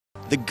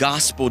The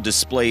gospel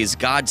displays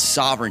God's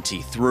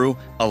sovereignty through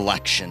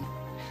election.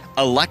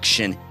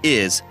 Election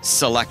is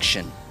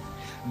selection.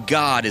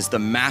 God is the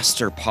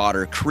master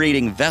potter,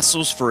 creating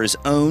vessels for his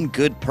own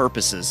good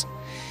purposes.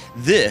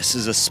 This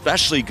is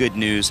especially good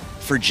news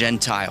for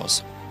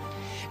Gentiles.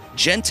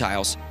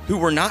 Gentiles, who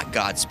were not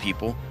God's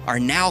people, are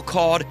now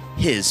called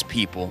his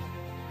people.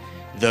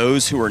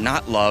 Those who are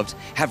not loved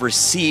have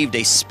received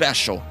a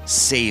special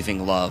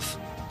saving love.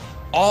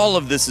 All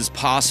of this is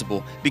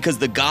possible because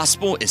the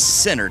gospel is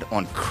centered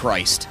on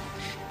Christ.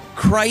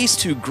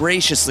 Christ who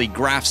graciously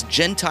grafts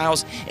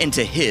Gentiles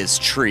into his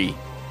tree.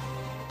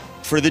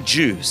 For the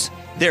Jews,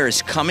 there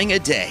is coming a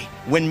day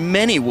when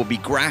many will be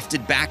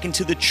grafted back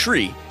into the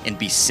tree and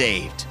be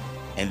saved.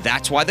 And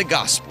that's why the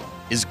gospel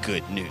is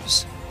good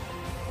news.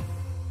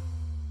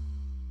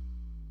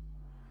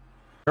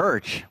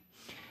 Church,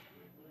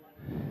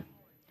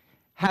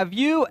 have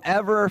you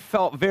ever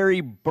felt very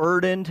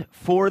burdened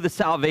for the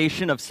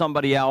salvation of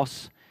somebody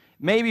else?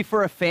 Maybe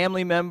for a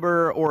family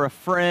member or a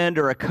friend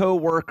or a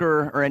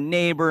coworker or a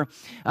neighbor,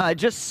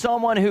 just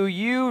someone who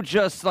you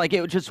just like,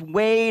 it just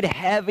weighed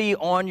heavy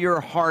on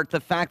your heart, the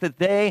fact that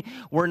they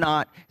were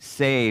not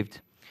saved.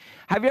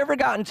 Have you ever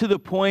gotten to the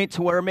point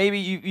to where maybe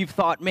you've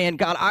thought, man,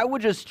 God, I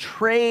would just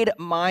trade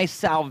my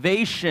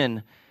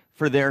salvation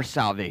for their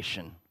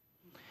salvation?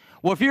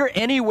 Well, if you're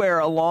anywhere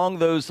along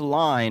those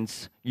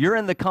lines, you're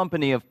in the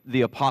company of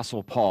the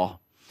Apostle Paul.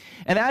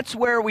 And that's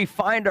where we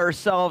find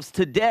ourselves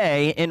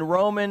today in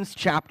Romans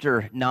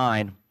chapter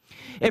 9.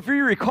 If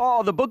you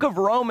recall, the book of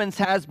Romans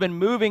has been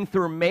moving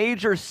through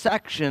major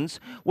sections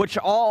which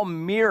all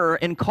mirror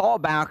and call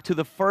back to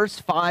the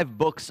first 5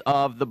 books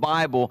of the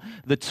Bible,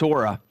 the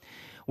Torah.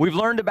 We've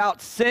learned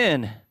about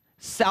sin,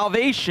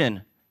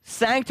 salvation,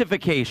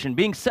 sanctification,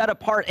 being set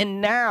apart, and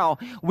now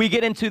we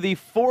get into the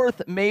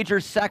 4th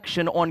major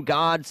section on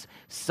God's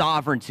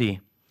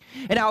sovereignty.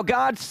 And how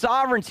God's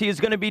sovereignty is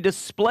going to be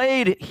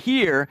displayed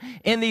here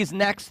in these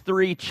next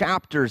 3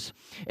 chapters.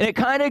 And it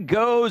kind of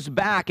goes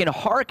back and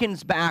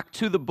harkens back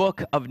to the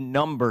book of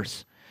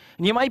Numbers.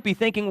 And you might be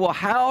thinking, well,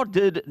 how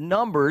did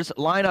Numbers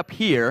line up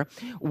here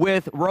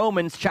with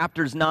Romans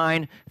chapters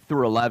 9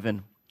 through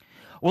 11?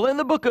 Well, in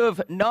the book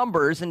of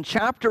Numbers, in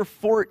chapter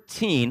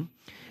 14,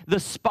 the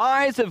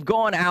spies have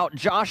gone out.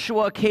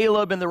 Joshua,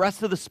 Caleb, and the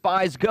rest of the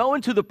spies go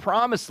into the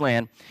promised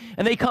land,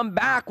 and they come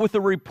back with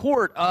a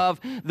report of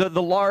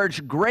the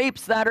large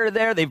grapes that are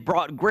there. They've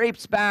brought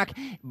grapes back,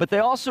 but they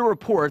also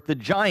report the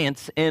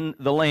giants in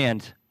the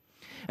land.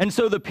 And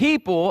so the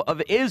people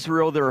of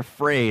Israel, they're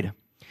afraid,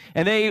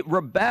 and they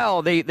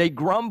rebel, they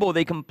grumble,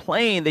 they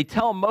complain, they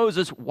tell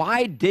Moses,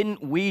 why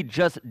didn't we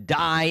just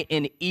die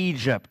in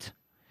Egypt?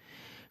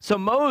 So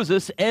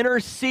Moses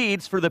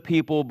intercedes for the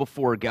people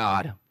before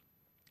God.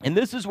 And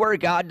this is where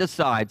God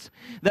decides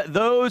that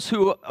those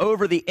who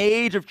over the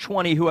age of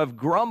 20 who have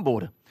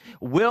grumbled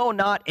will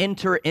not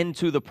enter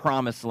into the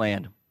promised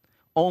land.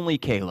 Only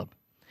Caleb.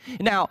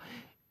 Now,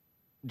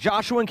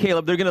 Joshua and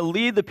Caleb, they're going to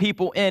lead the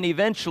people in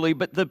eventually,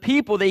 but the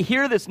people, they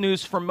hear this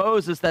news from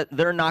Moses that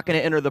they're not going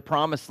to enter the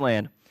promised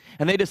land.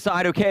 And they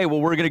decide, okay, well,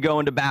 we're going to go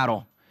into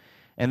battle.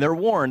 And they're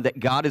warned that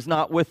God is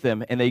not with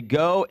them, and they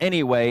go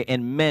anyway,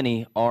 and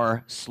many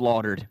are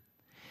slaughtered.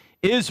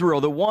 Israel,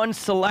 the one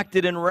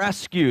selected and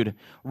rescued,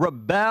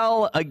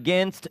 rebel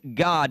against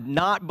God,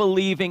 not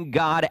believing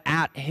God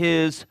at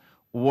his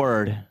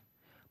word.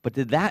 But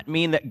did that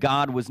mean that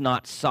God was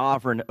not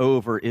sovereign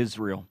over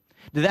Israel?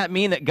 Did that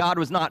mean that God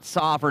was not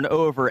sovereign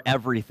over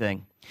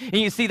everything? And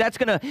you see, that's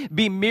going to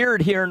be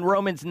mirrored here in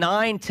Romans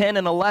 9, 10,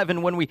 and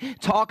 11 when we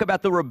talk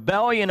about the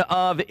rebellion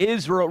of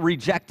Israel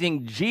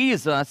rejecting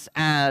Jesus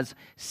as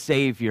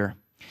Savior.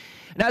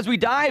 And as we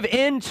dive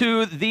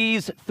into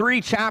these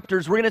 3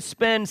 chapters, we're going to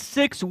spend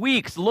 6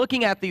 weeks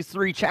looking at these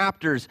 3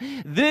 chapters.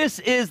 This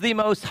is the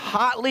most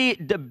hotly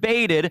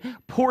debated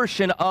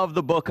portion of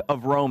the book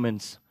of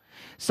Romans.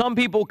 Some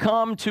people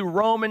come to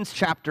Romans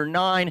chapter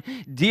 9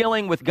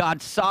 dealing with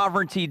God's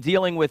sovereignty,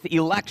 dealing with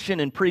election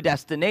and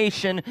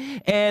predestination,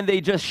 and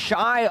they just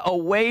shy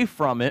away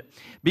from it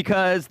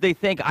because they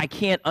think, I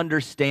can't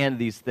understand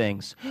these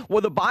things. Well,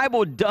 the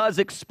Bible does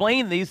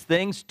explain these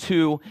things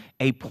to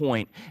a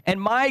point. And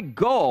my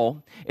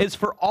goal is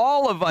for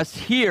all of us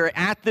here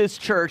at this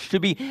church to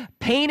be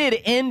painted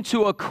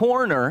into a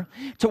corner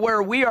to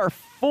where we are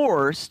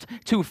forced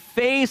to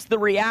face the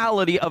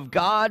reality of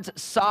God's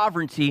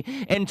sovereignty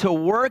and to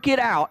work it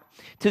out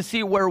to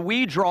see where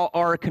we draw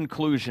our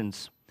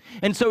conclusions.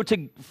 And so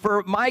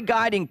for my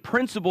guiding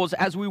principles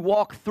as we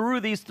walk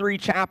through these 3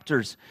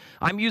 chapters,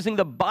 I'm using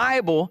the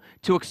Bible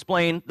to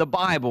explain the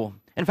Bible.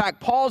 In fact,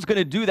 Paul's going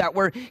to do that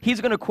where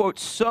he's going to quote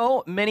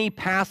so many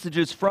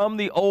passages from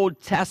the Old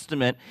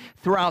Testament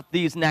throughout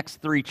these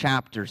next 3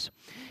 chapters.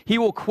 He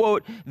will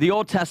quote the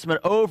Old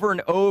Testament over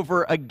and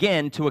over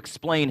again to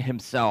explain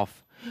himself.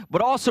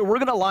 But also, we're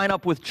going to line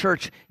up with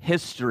church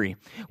history.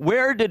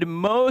 Where did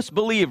most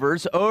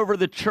believers over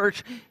the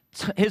church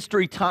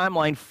history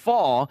timeline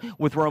fall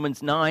with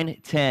Romans 9,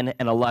 10,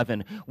 and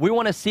 11. We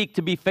want to seek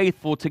to be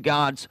faithful to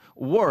God's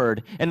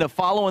word and to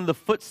follow in the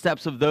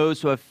footsteps of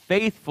those who have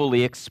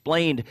faithfully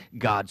explained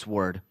God's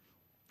word.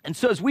 And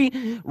so as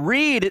we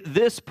read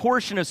this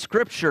portion of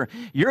Scripture,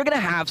 you're going to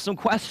have some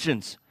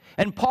questions.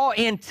 And Paul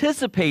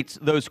anticipates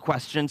those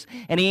questions,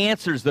 and he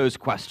answers those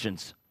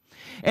questions.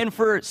 And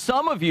for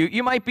some of you,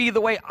 you might be the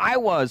way I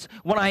was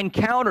when I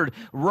encountered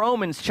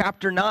Romans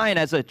chapter 9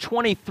 as a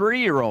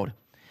 23-year-old.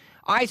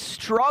 I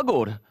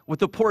struggled with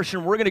the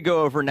portion we're going to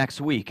go over next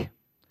week.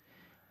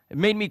 It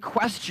made me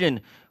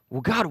question,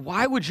 well, God,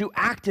 why would you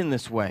act in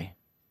this way?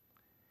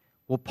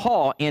 Well,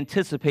 Paul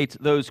anticipates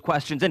those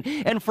questions.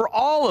 And for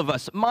all of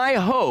us, my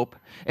hope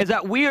is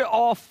that we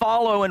all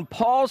follow in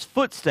Paul's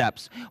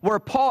footsteps, where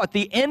Paul, at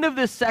the end of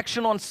this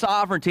section on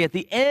sovereignty, at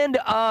the end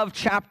of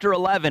chapter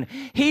 11,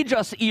 he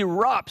just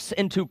erupts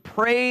into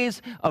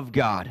praise of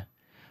God.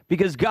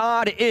 Because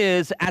God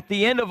is, at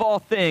the end of all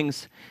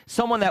things,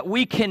 someone that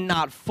we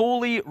cannot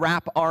fully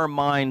wrap our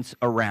minds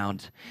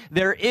around.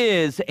 There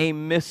is a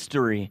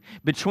mystery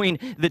between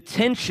the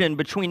tension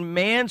between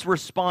man's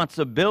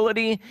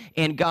responsibility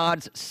and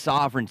God's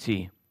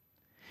sovereignty.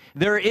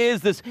 There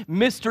is this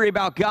mystery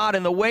about God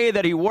and the way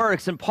that he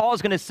works, and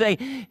Paul's going to say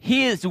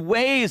his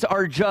ways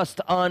are just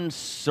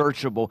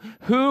unsearchable.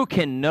 Who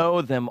can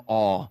know them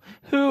all?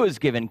 Who has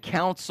given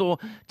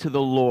counsel to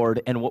the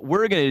Lord? And what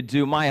we're going to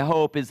do, my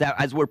hope, is that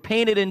as we're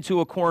painted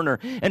into a corner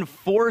and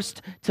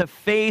forced to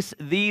face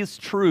these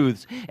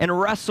truths and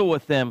wrestle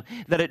with them,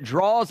 that it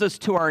draws us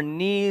to our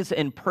knees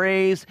in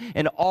praise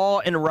and awe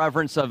and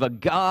reverence of a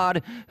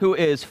God who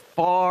is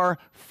far,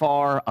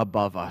 far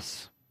above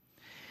us.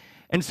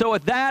 And so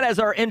with that as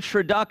our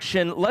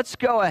introduction, let's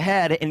go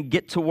ahead and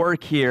get to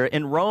work here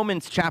in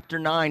Romans chapter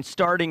 9,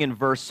 starting in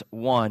verse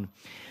 1.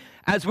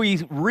 As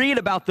we read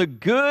about the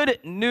good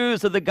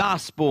news of the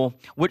gospel,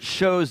 which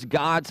shows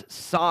God's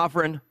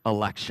sovereign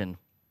election.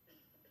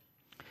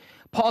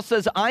 Paul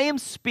says, I am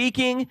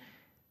speaking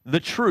the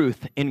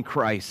truth in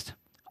Christ.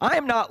 I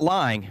am not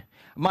lying.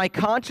 My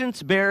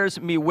conscience bears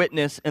me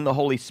witness in the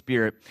Holy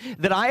Spirit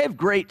that I have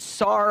great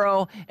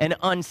sorrow and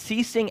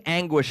unceasing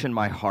anguish in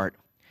my heart.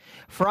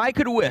 For I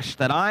could wish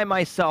that I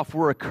myself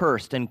were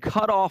accursed and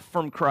cut off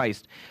from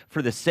Christ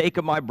for the sake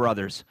of my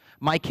brothers,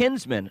 my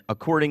kinsmen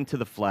according to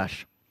the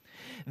flesh.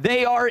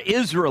 They are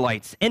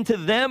Israelites, and to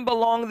them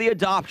belong the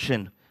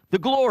adoption, the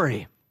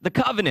glory, the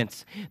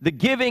covenants, the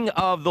giving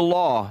of the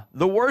law,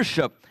 the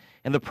worship,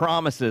 and the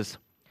promises.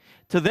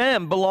 To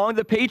them belong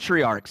the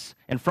patriarchs,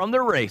 and from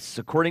their race,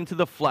 according to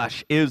the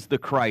flesh, is the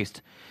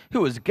Christ,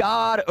 who is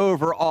God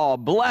over all,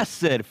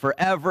 blessed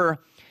forever.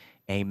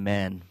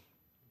 Amen.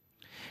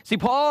 See,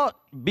 Paul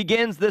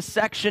begins this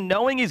section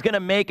knowing he's going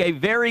to make a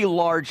very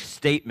large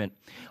statement,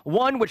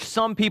 one which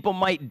some people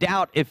might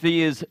doubt if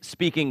he is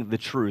speaking the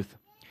truth.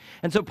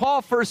 And so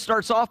Paul first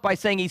starts off by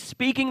saying he's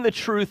speaking the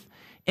truth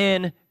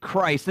in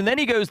Christ. And then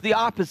he goes the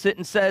opposite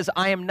and says,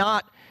 I am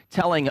not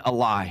telling a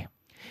lie.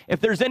 If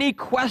there's any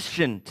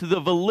question to the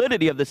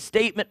validity of the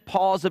statement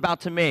Paul's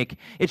about to make,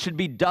 it should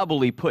be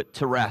doubly put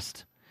to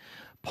rest.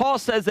 Paul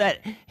says that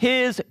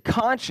his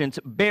conscience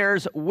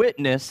bears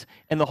witness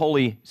in the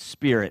Holy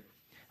Spirit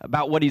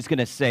about what he's going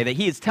to say, that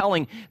he is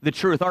telling the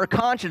truth. Our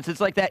conscience,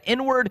 it's like that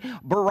inward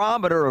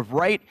barometer of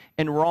right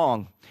and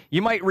wrong.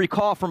 You might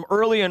recall from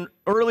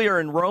earlier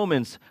in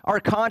Romans, our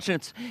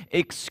conscience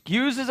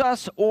excuses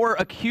us or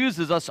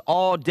accuses us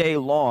all day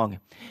long.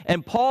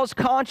 And Paul's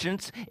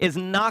conscience is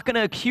not going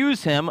to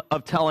accuse him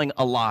of telling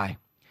a lie.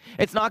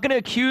 It's not going to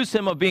accuse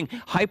him of being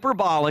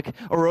hyperbolic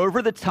or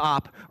over the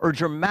top or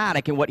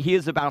dramatic in what he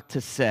is about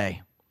to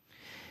say.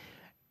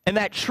 And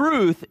that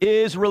truth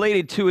is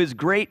related to his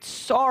great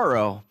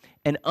sorrow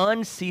and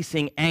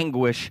unceasing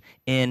anguish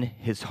in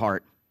his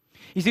heart.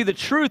 You see, the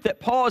truth that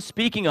Paul is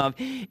speaking of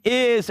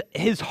is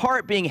his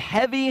heart being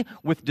heavy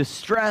with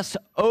distress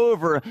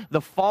over the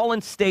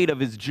fallen state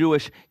of his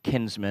Jewish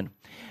kinsmen.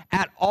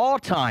 At all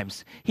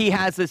times, he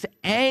has this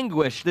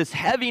anguish, this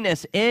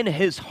heaviness in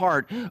his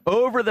heart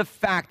over the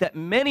fact that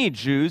many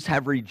Jews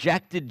have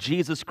rejected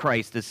Jesus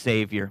Christ as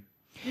Savior.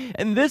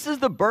 And this is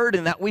the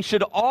burden that we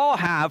should all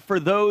have for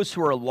those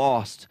who are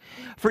lost.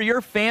 For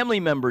your family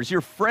members,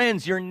 your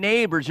friends, your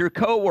neighbors, your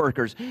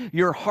coworkers,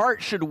 your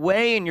heart should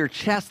weigh in your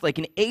chest like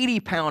an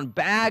 80-pound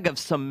bag of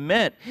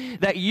cement,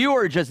 that you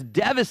are just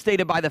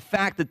devastated by the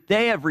fact that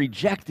they have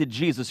rejected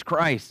Jesus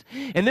Christ.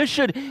 And this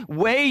should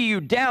weigh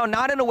you down,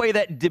 not in a way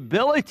that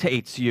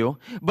debilitates you,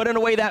 but in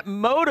a way that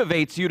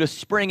motivates you to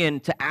spring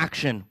into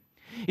action.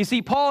 You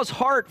see, Paul's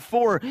heart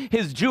for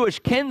his Jewish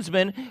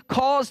kinsmen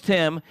caused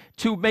him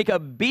to make a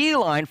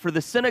beeline for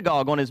the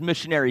synagogue on his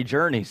missionary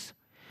journeys.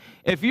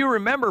 If you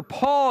remember,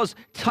 Paul's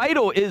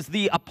title is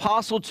the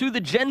apostle to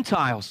the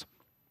Gentiles.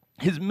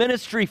 His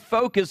ministry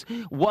focus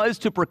was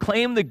to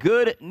proclaim the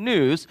good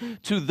news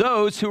to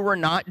those who were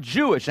not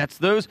Jewish. That's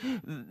those,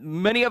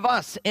 many of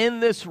us in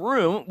this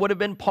room would have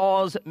been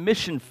Paul's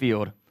mission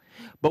field.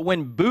 But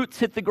when boots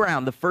hit the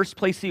ground, the first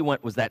place he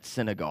went was that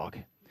synagogue.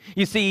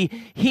 You see,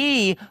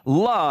 he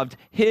loved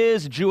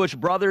his Jewish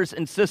brothers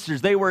and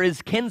sisters. They were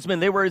his kinsmen.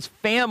 They were his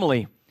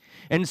family.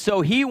 And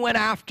so he went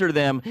after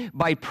them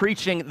by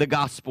preaching the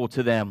gospel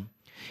to them.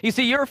 You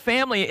see, your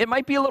family, it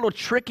might be a little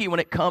tricky when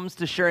it comes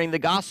to sharing the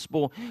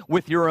gospel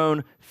with your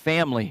own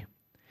family.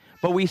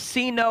 But we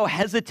see no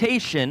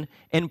hesitation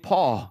in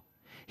Paul.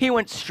 He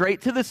went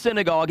straight to the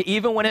synagogue,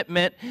 even when it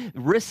meant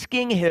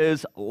risking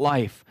his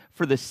life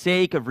for the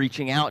sake of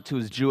reaching out to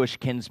his Jewish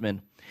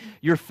kinsmen.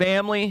 Your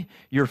family,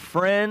 your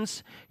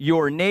friends,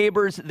 your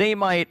neighbors, they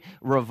might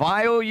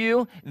revile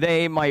you,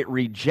 they might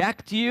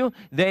reject you,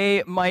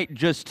 they might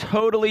just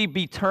totally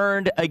be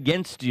turned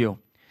against you.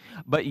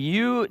 But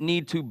you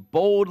need to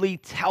boldly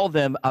tell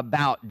them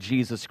about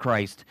Jesus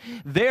Christ.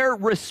 Their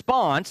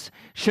response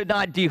should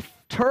not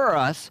deter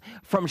us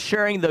from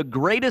sharing the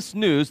greatest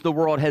news the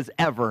world has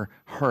ever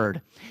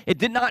heard. It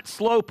did not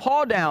slow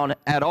Paul down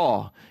at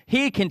all.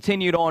 He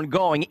continued on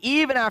going.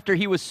 Even after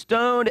he was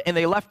stoned and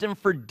they left him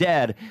for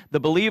dead, the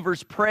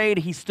believers prayed,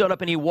 he stood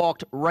up and he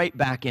walked right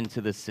back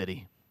into the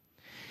city.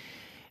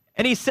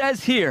 And he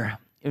says here,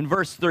 in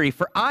verse 3,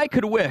 "For I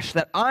could wish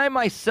that I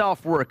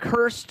myself were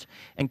accursed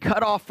and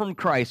cut off from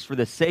Christ for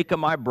the sake of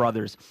my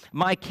brothers,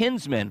 my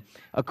kinsmen,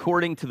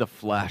 according to the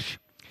flesh."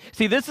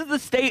 See, this is the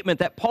statement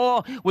that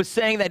Paul was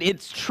saying that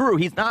it's true.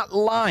 He's not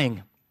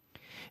lying.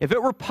 If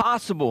it were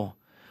possible,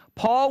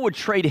 Paul would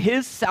trade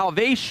his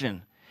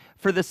salvation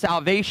for the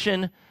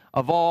salvation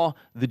of all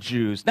the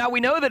Jews. Now, we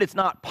know that it's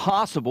not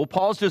possible.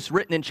 Paul's just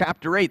written in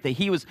chapter 8 that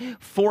he was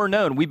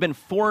foreknown. We've been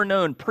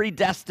foreknown,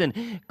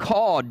 predestined,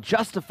 called,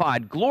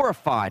 justified,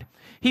 glorified.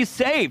 He's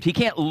saved. He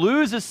can't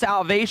lose his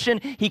salvation.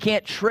 He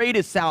can't trade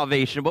his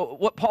salvation. But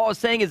what Paul is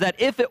saying is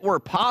that if it were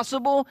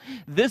possible,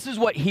 this is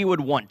what he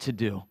would want to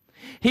do.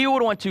 He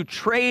would want to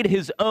trade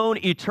his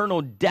own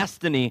eternal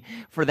destiny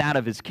for that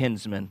of his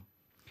kinsmen.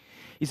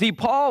 You see,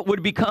 Paul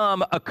would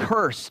become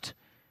accursed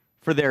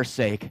for their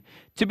sake.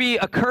 To be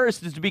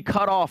accursed is to be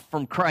cut off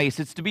from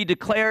Christ. It's to be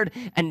declared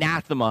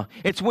anathema.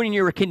 It's when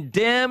you're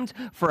condemned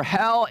for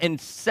hell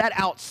and set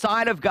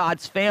outside of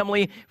God's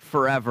family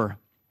forever.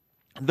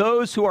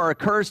 Those who are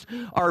accursed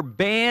are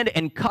banned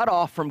and cut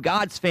off from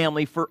God's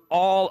family for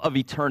all of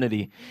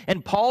eternity.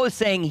 And Paul is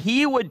saying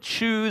he would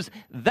choose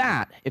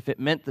that if it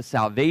meant the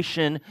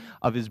salvation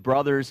of his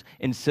brothers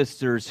and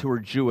sisters who are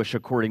Jewish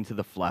according to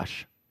the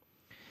flesh.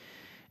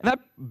 And that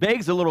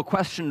begs a little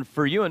question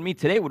for you and me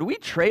today. Would we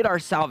trade our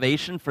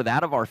salvation for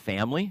that of our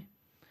family?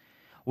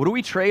 Would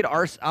we trade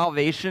our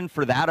salvation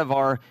for that of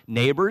our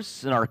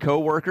neighbors and our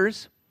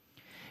coworkers?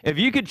 If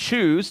you could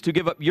choose to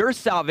give up your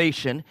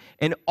salvation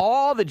and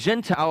all the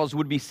Gentiles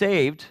would be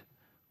saved,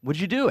 would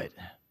you do it?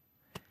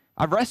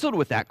 I've wrestled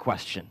with that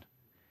question.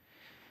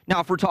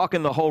 Now, if we're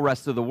talking the whole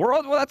rest of the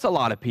world, well, that's a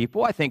lot of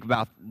people. I think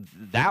about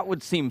that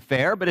would seem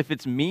fair, but if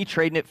it's me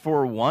trading it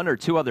for one or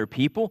two other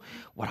people,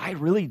 would I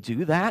really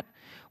do that?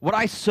 Would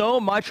I so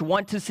much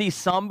want to see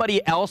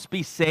somebody else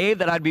be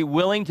saved that I'd be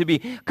willing to be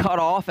cut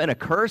off and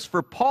accursed?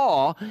 For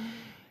Paul,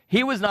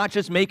 he was not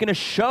just making a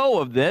show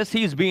of this,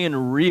 he's being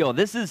real.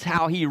 This is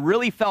how he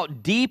really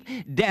felt deep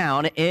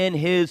down in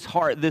his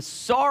heart. This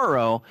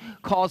sorrow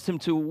caused him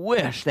to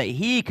wish that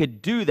he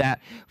could do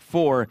that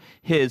for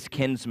his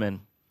kinsmen.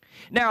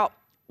 Now,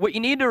 what you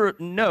need to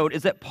note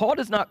is that Paul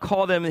does not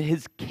call them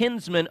his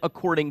kinsmen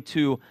according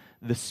to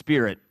the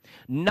Spirit.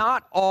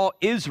 Not all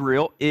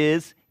Israel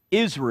is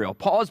Israel.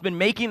 Paul has been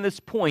making this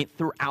point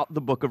throughout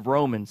the book of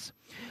Romans.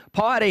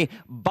 Paul had a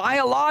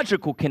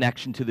biological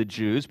connection to the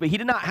Jews, but he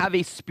did not have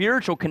a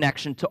spiritual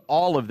connection to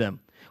all of them,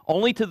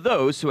 only to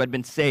those who had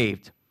been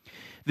saved.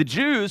 The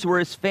Jews were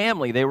his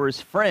family, they were his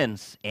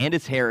friends, and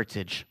his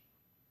heritage.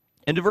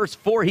 Into verse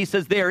 4, he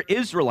says they are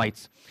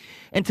Israelites,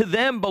 and to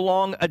them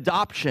belong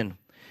adoption,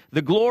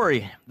 the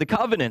glory, the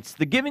covenants,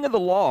 the giving of the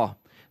law,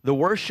 the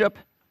worship,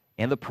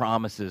 and the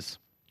promises.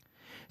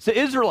 So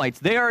Israelites,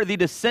 they are the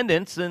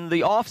descendants and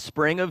the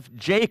offspring of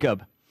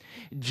Jacob.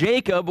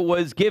 Jacob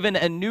was given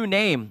a new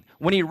name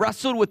when he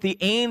wrestled with the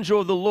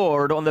angel of the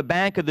Lord on the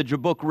bank of the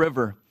Jabbok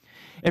River.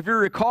 If you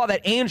recall, that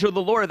angel of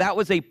the Lord, that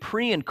was a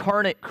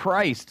pre-incarnate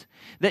Christ,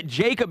 that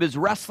Jacob is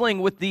wrestling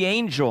with the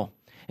angel,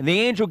 and the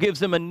angel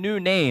gives him a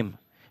new name.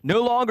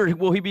 No longer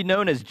will he be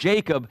known as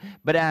Jacob,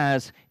 but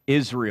as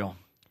Israel.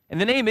 And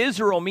the name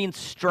Israel means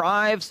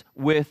strives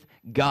with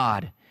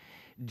God.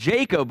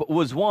 Jacob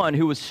was one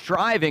who was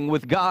striving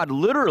with God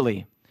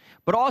literally,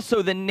 but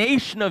also the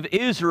nation of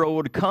Israel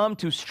would come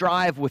to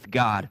strive with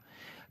God,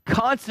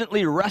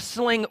 constantly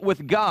wrestling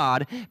with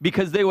God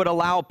because they would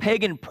allow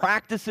pagan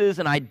practices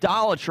and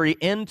idolatry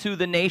into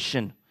the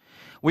nation.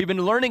 We've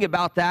been learning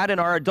about that in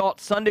our adult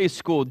Sunday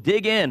school.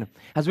 Dig in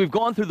as we've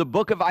gone through the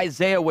book of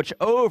Isaiah, which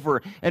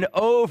over and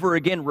over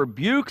again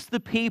rebukes the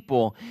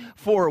people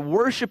for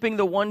worshiping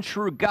the one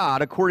true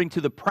God according to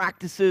the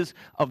practices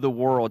of the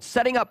world,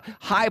 setting up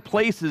high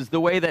places the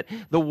way that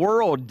the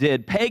world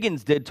did,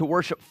 pagans did, to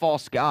worship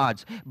false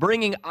gods,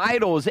 bringing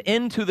idols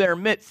into their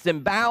midst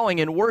and bowing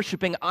and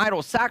worshiping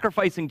idols,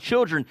 sacrificing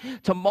children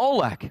to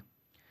Molech.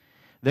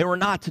 They were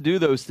not to do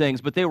those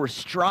things, but they were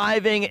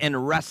striving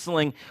and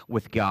wrestling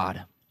with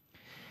God.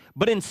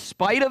 But in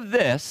spite of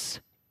this,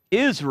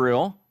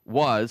 Israel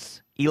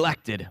was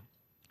elected.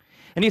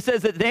 And he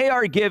says that they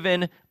are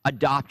given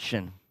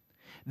adoption.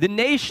 The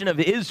nation of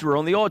Israel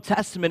in the Old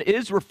Testament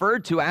is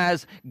referred to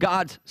as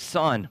God's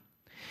son.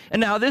 And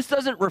now this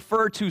doesn't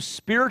refer to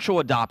spiritual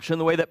adoption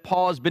the way that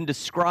Paul has been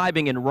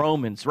describing in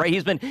Romans, right?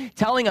 He's been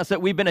telling us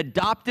that we've been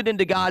adopted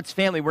into God's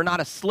family. We're not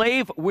a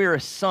slave, we're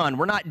a son.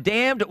 We're not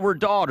damned, we're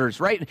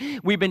daughters, right?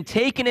 We've been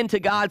taken into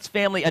God's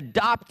family,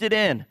 adopted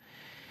in.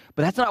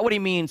 But that's not what he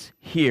means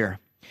here.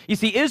 You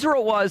see,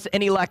 Israel was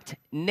an elect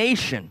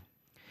nation,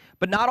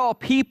 but not all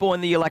people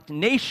in the elect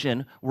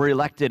nation were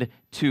elected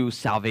to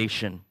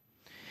salvation.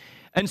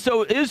 And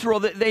so Israel,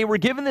 they were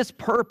given this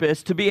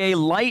purpose to be a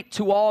light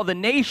to all the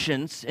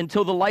nations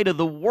until the light of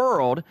the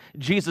world,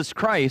 Jesus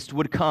Christ,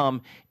 would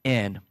come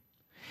in.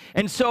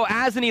 And so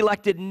as an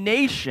elected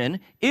nation,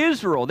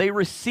 Israel, they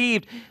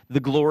received the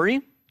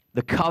glory,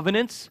 the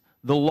covenants,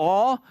 the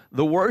law,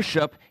 the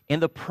worship, and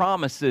the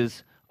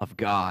promises of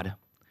God.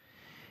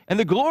 And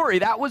the glory,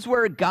 that was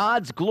where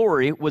God's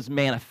glory was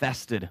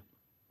manifested.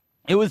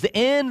 It was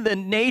in the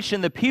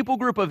nation, the people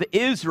group of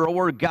Israel,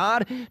 where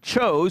God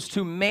chose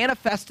to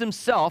manifest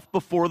himself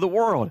before the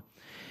world.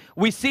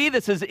 We see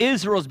this as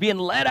Israel's being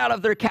led out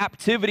of their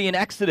captivity in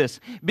Exodus,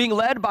 being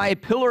led by a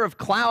pillar of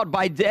cloud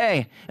by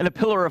day and a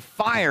pillar of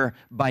fire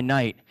by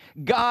night.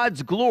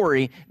 God's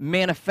glory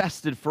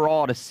manifested for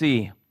all to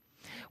see.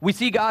 We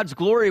see God's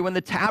glory when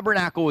the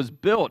tabernacle was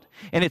built,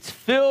 and it's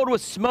filled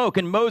with smoke,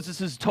 and Moses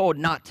is told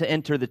not to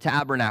enter the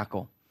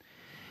tabernacle.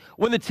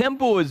 When the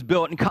temple is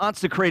built and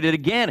consecrated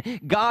again,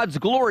 God's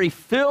glory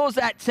fills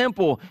that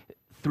temple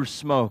through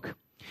smoke.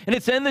 And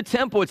it's in the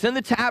temple, it's in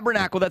the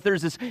tabernacle that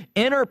there's this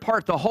inner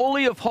part, the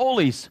Holy of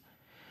Holies,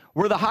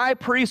 where the high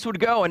priest would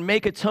go and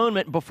make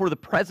atonement before the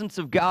presence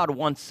of God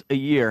once a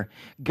year.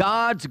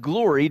 God's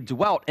glory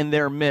dwelt in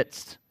their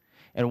midst.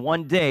 And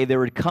one day there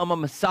would come a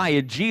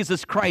Messiah,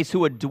 Jesus Christ, who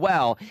would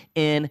dwell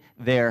in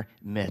their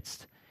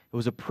midst. It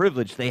was a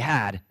privilege they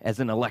had as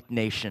an elect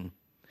nation.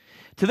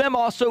 To them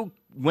also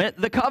went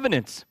the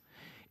covenants.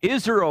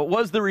 Israel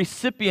was the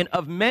recipient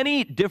of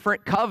many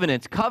different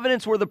covenants.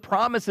 Covenants were the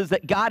promises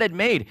that God had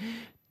made,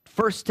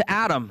 first to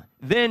Adam,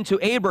 then to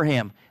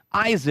Abraham,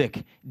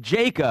 Isaac,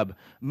 Jacob,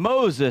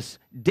 Moses,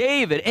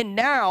 David, and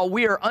now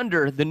we are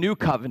under the new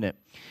covenant.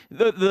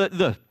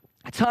 The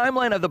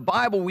timeline of the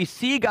Bible, we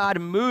see God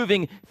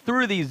moving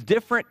through these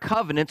different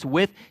covenants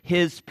with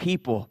his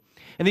people.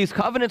 And these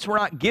covenants were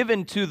not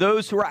given to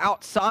those who are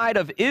outside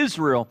of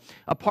Israel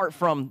apart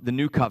from the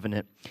new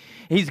covenant.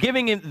 He's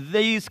giving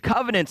these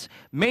covenants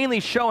mainly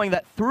showing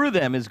that through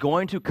them is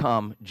going to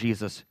come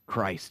Jesus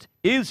Christ.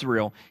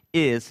 Israel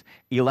is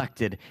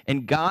elected,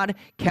 and God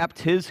kept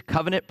his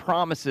covenant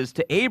promises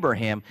to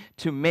Abraham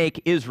to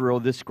make Israel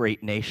this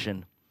great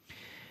nation.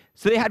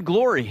 So they had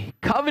glory,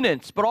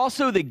 covenants, but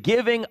also the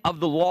giving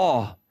of the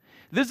law.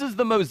 This is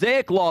the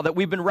Mosaic law that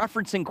we've been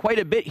referencing quite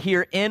a bit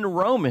here in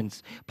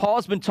Romans.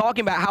 Paul's been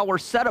talking about how we're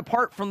set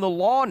apart from the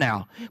law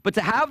now. But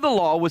to have the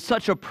law was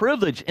such a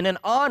privilege and an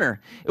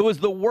honor. It was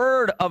the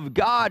word of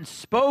God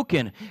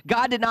spoken.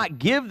 God did not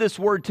give this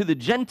word to the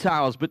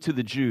Gentiles, but to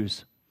the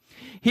Jews.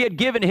 He had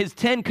given his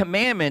 10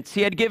 commandments.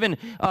 He had given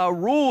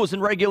rules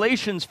and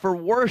regulations for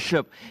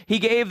worship. He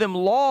gave them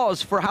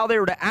laws for how they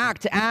were to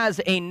act as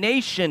a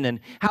nation and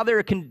how they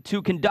were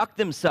to conduct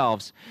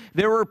themselves.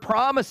 There were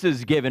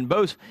promises given,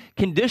 both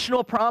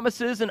conditional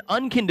promises and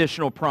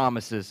unconditional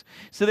promises.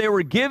 So they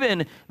were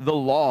given the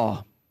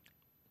law.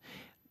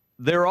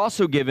 They were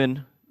also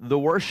given the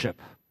worship.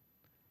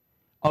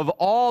 Of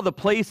all the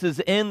places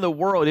in the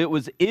world, it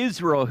was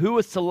Israel who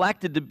was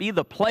selected to be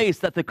the place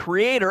that the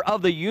creator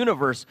of the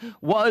universe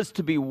was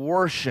to be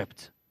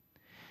worshiped.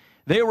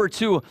 They were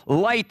to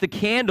light the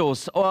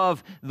candles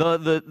of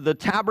the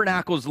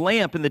tabernacle's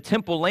lamp and the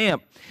temple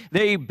lamp.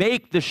 They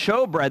baked the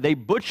showbread. They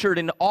butchered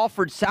and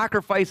offered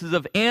sacrifices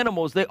of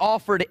animals. They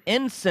offered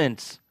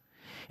incense.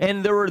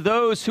 And there were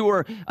those who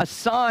were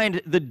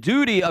assigned the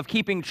duty of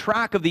keeping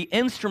track of the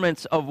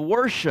instruments of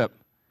worship.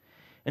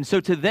 And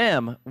so to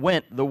them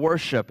went the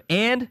worship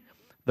and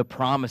the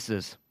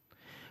promises.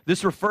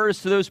 This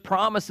refers to those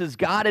promises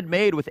God had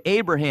made with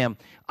Abraham,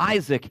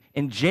 Isaac,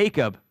 and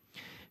Jacob,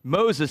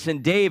 Moses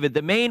and David,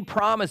 the main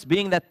promise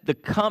being that the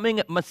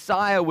coming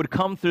Messiah would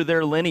come through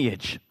their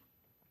lineage.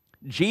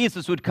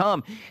 Jesus would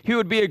come. He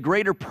would be a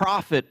greater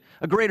prophet,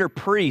 a greater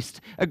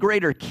priest, a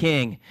greater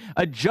king,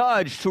 a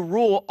judge to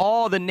rule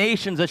all the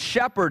nations, a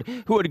shepherd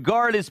who would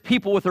guard his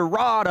people with a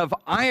rod of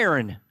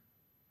iron.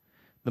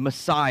 The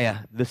Messiah,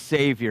 the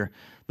Savior,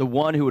 the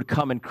one who would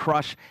come and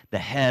crush the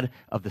head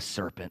of the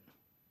serpent.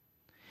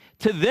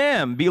 To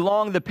them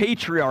belong the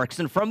patriarchs,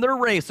 and from their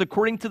race,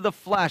 according to the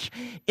flesh,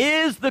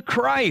 is the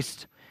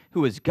Christ,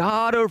 who is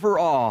God over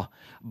all,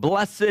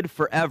 blessed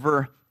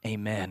forever.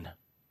 Amen.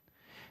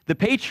 The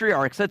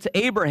patriarchs, that's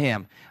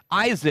Abraham,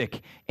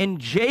 Isaac, and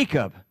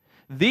Jacob.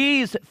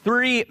 These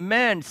three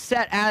men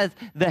set as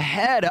the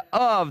head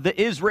of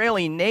the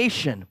Israeli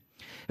nation.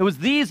 It was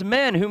these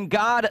men whom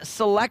God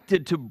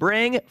selected to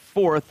bring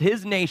forth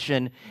his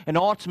nation and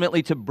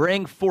ultimately to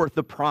bring forth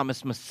the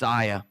promised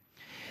Messiah.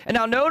 And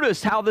now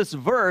notice how this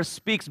verse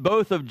speaks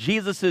both of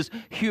Jesus'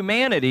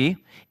 humanity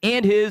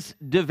and his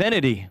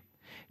divinity.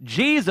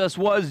 Jesus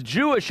was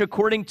Jewish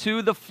according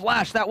to the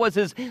flesh. That was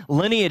his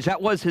lineage.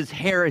 That was his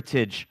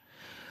heritage.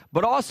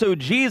 But also,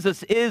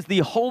 Jesus is the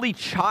holy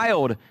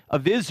child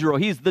of Israel.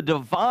 He's the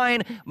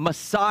divine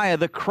Messiah,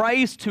 the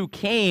Christ who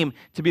came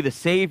to be the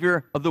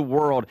Savior of the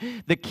world,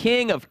 the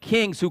King of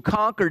kings who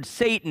conquered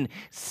Satan,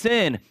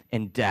 sin,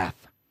 and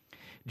death.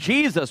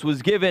 Jesus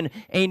was given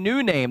a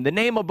new name, the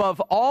name above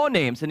all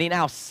names, and he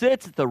now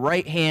sits at the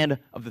right hand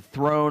of the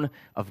throne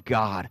of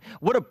God.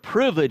 What a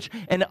privilege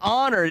and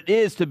honor it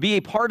is to be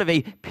a part of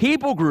a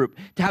people group,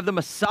 to have the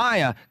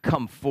Messiah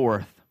come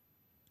forth,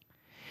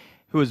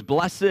 who is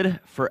blessed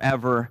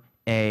forever.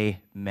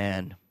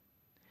 Amen.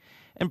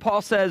 And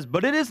Paul says,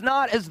 but it is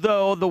not as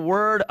though the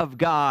word of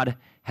God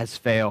has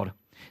failed.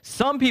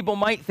 Some people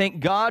might think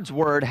God's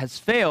word has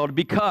failed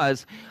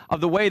because of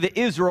the way that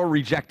Israel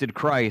rejected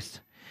Christ.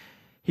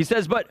 He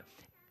says, but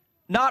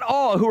not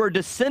all who are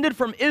descended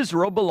from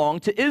Israel belong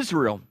to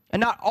Israel, and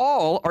not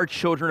all are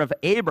children of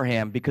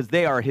Abraham because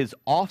they are his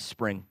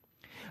offspring.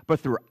 But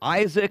through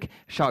Isaac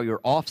shall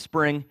your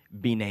offspring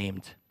be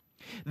named.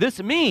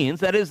 This means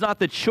that it is not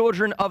the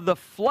children of the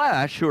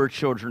flesh who are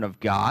children of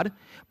God,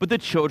 but the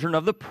children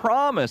of the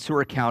promise who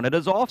are counted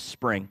as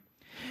offspring.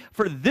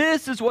 For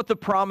this is what the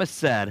promise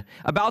said,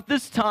 about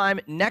this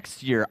time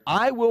next year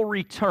I will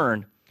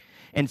return,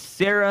 and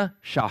Sarah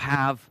shall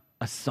have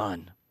a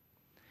son.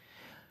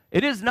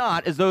 It is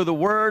not as though the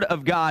word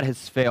of God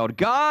has failed.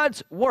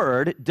 God's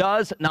word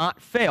does not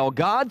fail.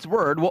 God's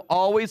word will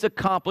always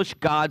accomplish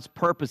God's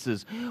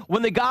purposes.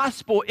 When the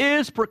gospel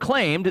is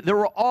proclaimed, there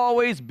will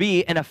always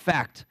be an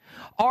effect.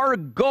 Our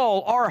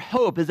goal, our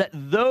hope is that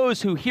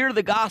those who hear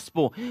the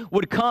gospel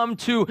would come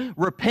to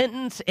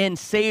repentance and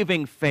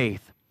saving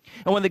faith.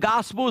 And when the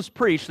gospel is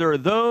preached, there are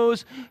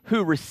those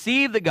who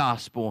receive the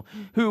gospel,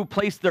 who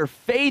place their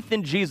faith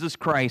in Jesus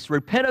Christ,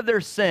 repent of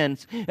their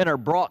sins, and are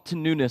brought to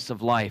newness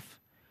of life.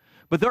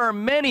 But there are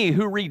many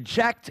who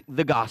reject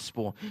the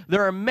gospel.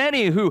 There are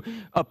many who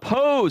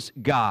oppose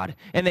God,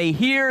 and they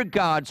hear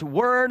God's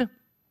word,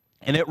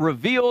 and it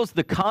reveals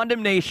the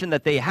condemnation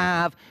that they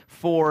have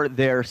for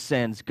their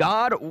sins.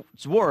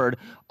 God's word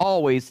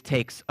always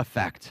takes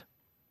effect.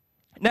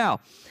 Now,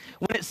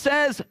 when it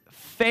says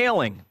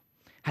failing,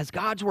 has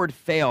God's word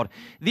failed?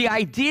 The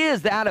idea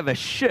is that of a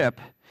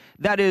ship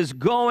that is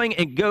going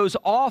and goes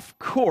off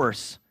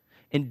course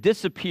and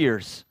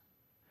disappears.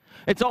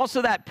 It's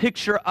also that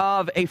picture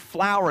of a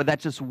flower that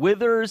just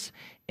withers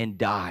and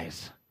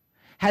dies.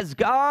 Has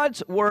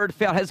God's word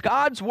failed? Has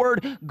God's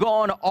word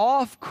gone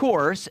off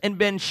course and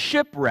been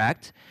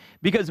shipwrecked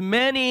because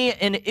many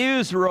in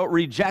Israel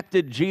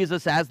rejected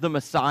Jesus as the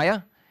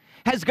Messiah?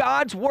 Has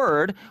God's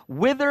word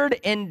withered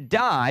and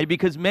died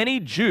because many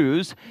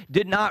Jews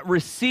did not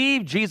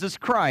receive Jesus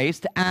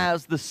Christ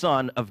as the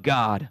Son of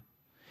God?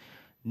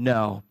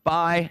 No,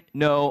 by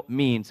no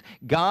means.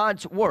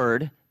 God's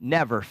word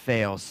never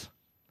fails.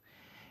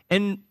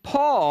 And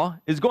Paul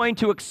is going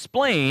to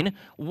explain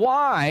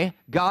why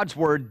God's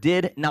word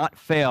did not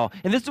fail.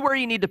 And this is where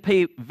you need to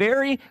pay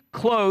very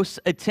close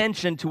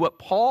attention to what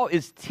Paul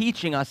is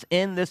teaching us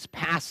in this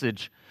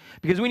passage,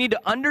 because we need to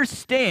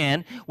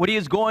understand what he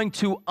is going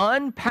to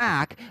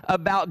unpack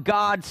about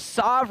God's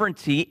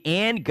sovereignty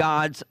and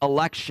God's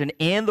election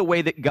and the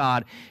way that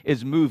God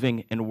is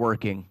moving and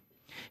working.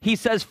 He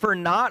says, for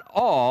not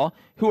all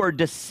who are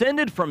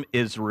descended from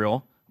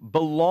Israel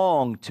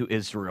belong to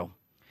Israel.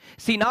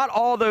 See, not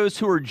all those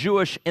who are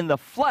Jewish in the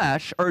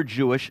flesh are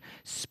Jewish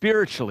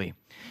spiritually.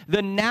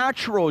 The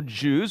natural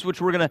Jews, which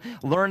we're going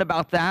to learn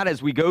about that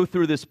as we go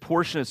through this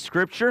portion of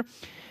Scripture,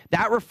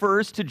 that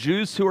refers to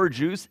Jews who are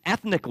Jews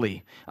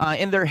ethnically,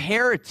 in their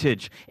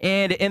heritage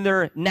and in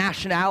their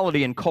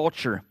nationality and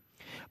culture.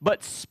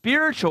 But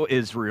spiritual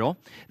Israel,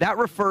 that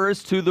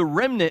refers to the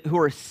remnant who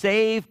are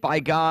saved by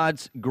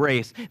God's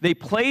grace. They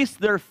placed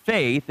their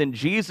faith in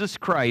Jesus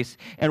Christ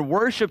and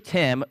worshiped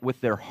him with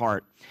their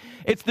heart.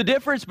 It's the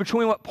difference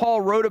between what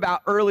Paul wrote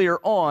about earlier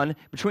on,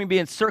 between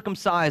being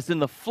circumcised in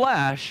the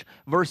flesh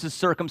versus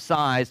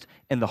circumcised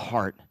in the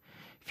heart.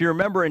 If you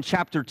remember in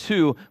chapter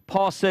 2,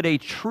 Paul said a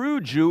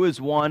true Jew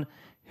is one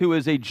who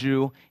is a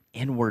Jew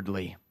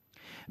inwardly.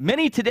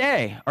 Many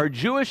today are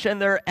Jewish in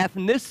their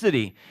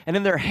ethnicity and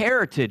in their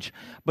heritage,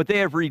 but they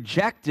have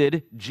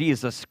rejected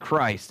Jesus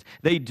Christ.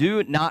 They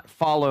do not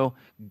follow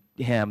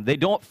him. They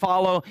don't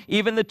follow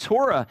even the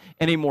Torah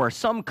anymore.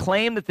 Some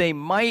claim that they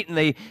might, and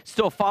they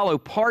still follow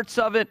parts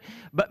of it,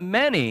 but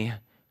many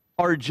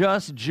are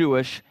just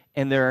Jewish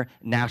in their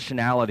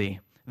nationality.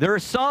 There are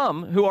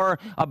some who are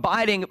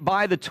abiding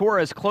by the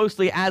Torah as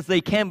closely as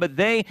they can, but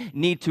they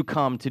need to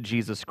come to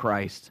Jesus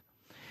Christ.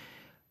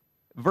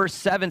 Verse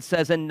 7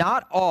 says, and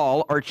not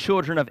all are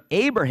children of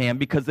Abraham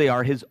because they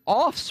are his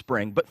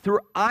offspring, but through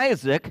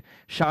Isaac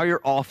shall your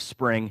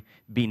offspring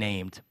be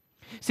named.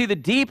 See, the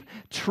deep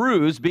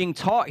truths being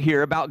taught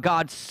here about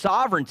God's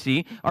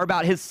sovereignty are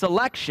about his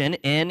selection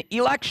and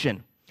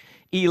election.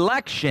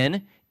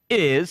 Election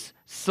is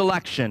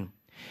selection.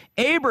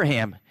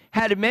 Abraham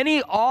had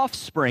many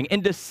offspring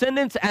and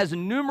descendants as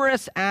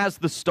numerous as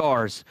the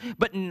stars,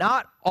 but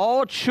not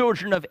all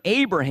children of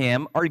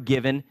Abraham are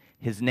given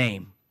his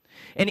name.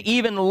 And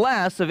even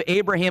less of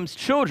Abraham's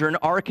children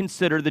are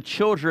considered the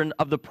children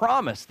of the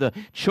promise, the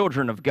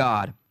children of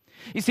God.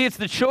 You see, it's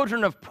the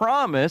children of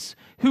promise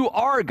who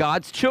are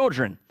God's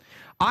children.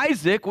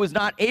 Isaac was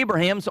not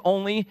Abraham's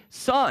only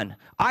son.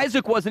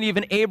 Isaac wasn't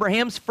even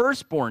Abraham's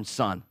firstborn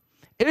son.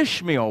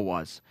 Ishmael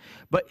was.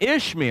 But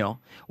Ishmael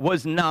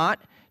was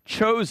not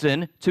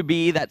chosen to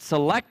be that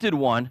selected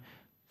one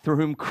through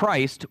whom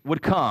Christ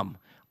would come.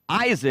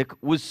 Isaac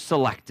was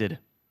selected.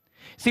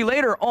 See,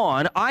 later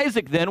on,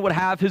 Isaac then would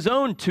have his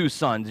own two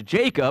sons,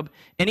 Jacob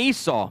and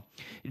Esau.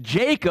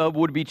 Jacob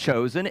would be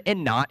chosen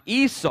and not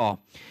Esau.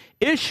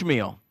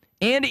 Ishmael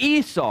and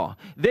Esau,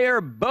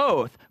 they're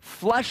both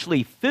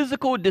fleshly,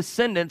 physical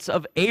descendants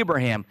of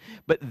Abraham,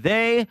 but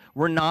they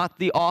were not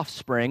the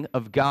offspring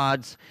of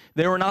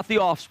they were not the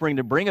offspring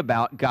to bring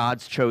about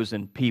God's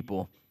chosen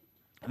people.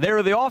 They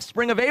were the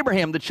offspring of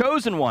Abraham, the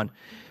chosen one,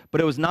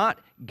 but it was not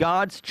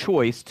God's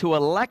choice to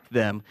elect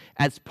them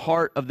as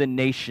part of the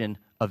nation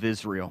of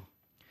Israel.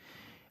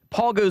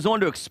 Paul goes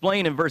on to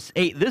explain in verse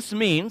 8, this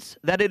means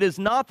that it is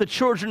not the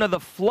children of the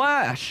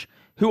flesh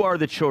who are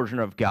the children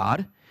of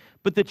God,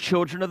 but the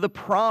children of the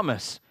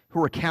promise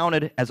who are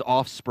counted as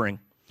offspring.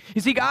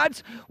 You see,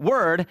 God's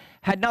word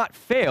had not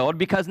failed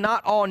because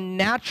not all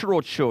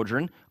natural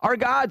children are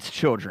God's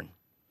children.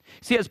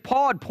 See, as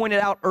Paul had pointed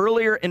out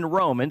earlier in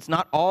Romans,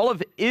 not all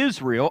of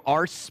Israel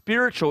are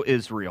spiritual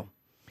Israel.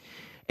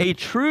 A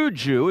true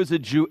Jew is a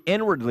Jew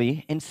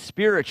inwardly and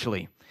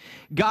spiritually.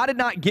 God had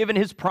not given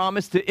his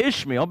promise to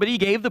Ishmael, but he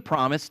gave the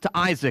promise to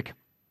Isaac.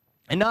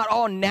 And not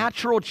all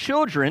natural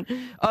children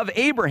of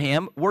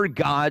Abraham were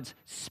God's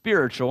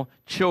spiritual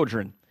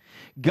children.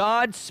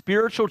 God's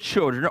spiritual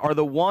children are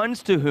the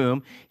ones to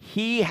whom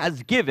he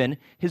has given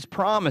his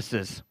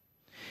promises.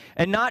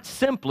 And not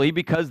simply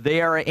because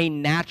they are a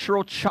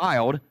natural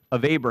child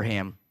of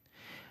Abraham.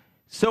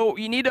 So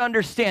you need to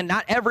understand,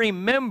 not every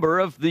member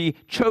of the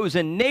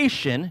chosen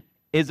nation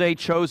is a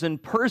chosen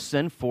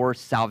person for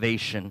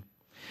salvation.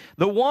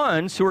 The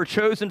ones who are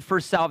chosen for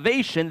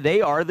salvation,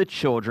 they are the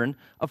children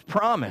of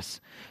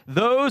promise.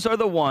 Those are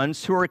the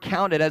ones who are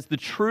counted as the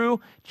true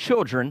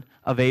children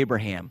of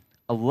Abraham.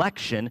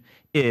 Election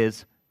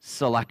is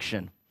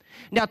selection.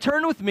 Now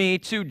turn with me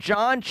to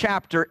John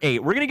chapter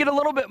 8. We're going to get a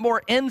little bit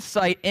more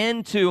insight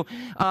into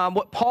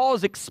what Paul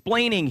is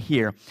explaining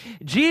here.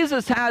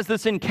 Jesus has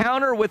this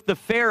encounter with the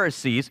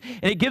Pharisees,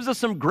 and it gives us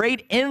some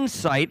great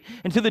insight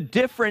into the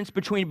difference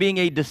between being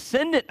a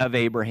descendant of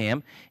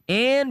Abraham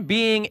and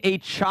being a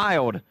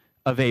child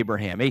of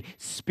Abraham, a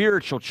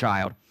spiritual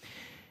child.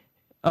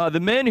 The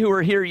men who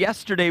were here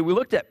yesterday, we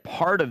looked at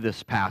part of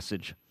this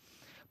passage.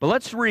 But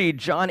let's read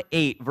John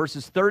 8,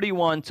 verses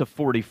 31 to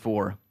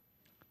 44.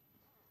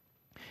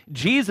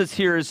 Jesus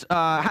here is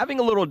having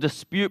a little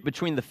dispute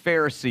between the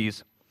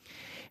Pharisees.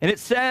 And it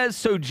says,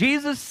 so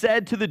Jesus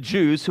said to the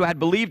Jews who had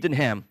believed in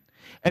him,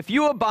 if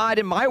you abide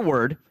in my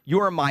word, you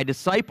are my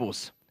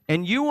disciples,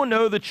 and you will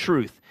know the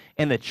truth,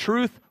 and the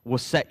truth will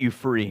set you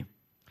free.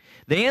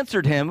 They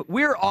answered him,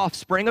 we are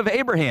offspring of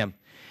Abraham,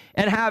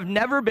 and have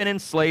never been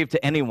enslaved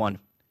to anyone.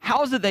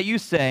 How is it that you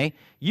say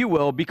you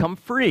will become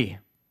free?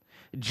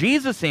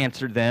 Jesus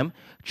answered them,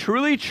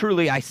 truly,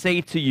 truly, I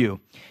say to you,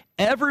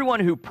 everyone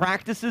who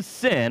practices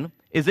sin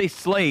is a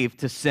slave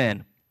to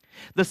sin.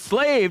 The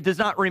slave does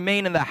not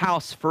remain in the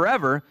house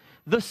forever.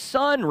 The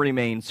son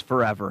remains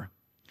forever.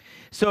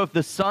 So if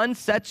the son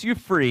sets you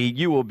free,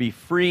 you will be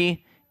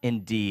free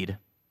indeed.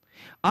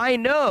 I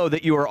know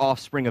that you are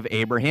offspring of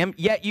Abraham,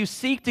 yet you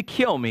seek to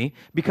kill me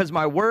because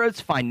my words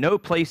find no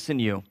place in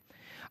you.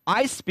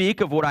 I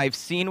speak of what I have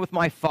seen with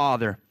my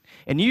father,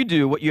 and you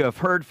do what you have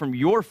heard from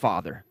your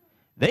father.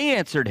 They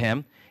answered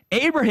him,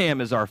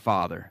 Abraham is our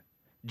father.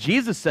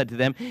 Jesus said to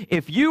them,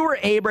 if you were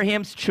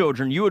Abraham's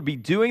children, you would be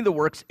doing the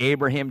works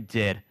Abraham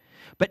did.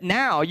 But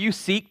now you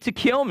seek to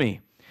kill me,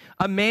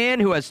 a man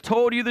who has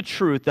told you the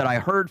truth that I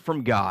heard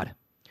from God.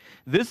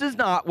 This is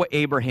not what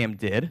Abraham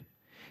did.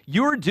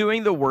 You are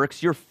doing the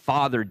works your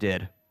father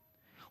did.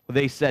 Well,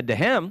 they said to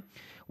him,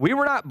 we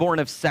were not born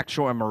of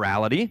sexual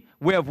immorality.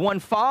 We have one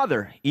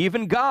father,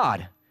 even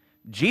God.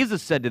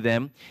 Jesus said to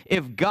them,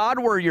 if God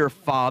were your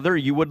father,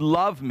 you would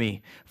love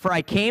me, for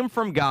I came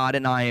from God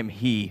and I am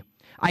he.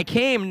 I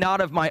came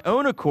not of my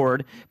own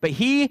accord, but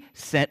he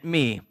sent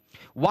me.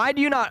 Why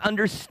do you not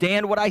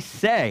understand what I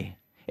say?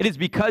 It is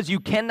because you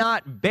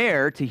cannot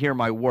bear to hear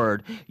my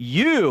word.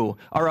 You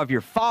are of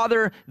your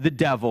father, the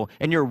devil,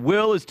 and your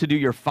will is to do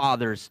your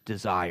father's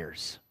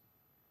desires.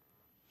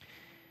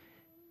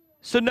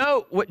 So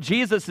note what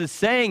Jesus is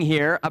saying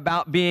here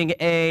about being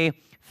a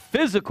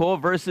physical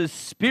versus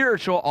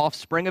spiritual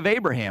offspring of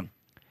Abraham.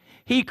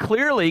 He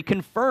clearly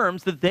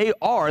confirms that they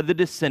are the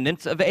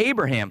descendants of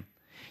Abraham.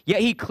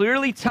 Yet he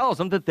clearly tells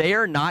them that they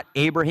are not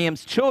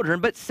Abraham's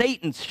children, but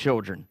Satan's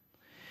children.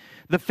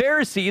 The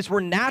Pharisees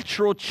were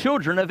natural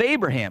children of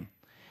Abraham,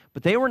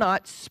 but they were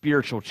not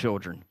spiritual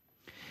children.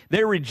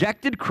 They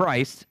rejected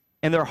Christ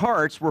and their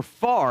hearts were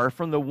far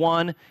from the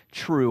one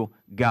true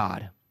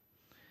God.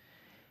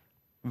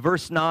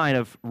 Verse 9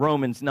 of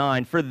Romans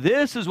 9, for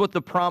this is what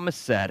the promise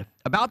said,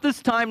 about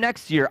this time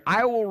next year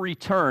I will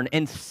return,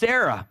 and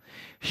Sarah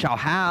shall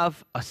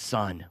have a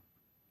son.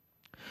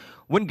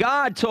 When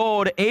God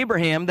told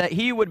Abraham that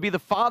he would be the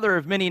father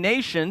of many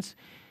nations,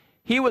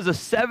 he was a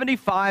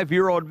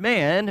 75-year-old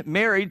man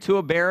married to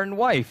a barren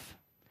wife.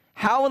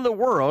 How in the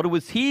world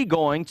was he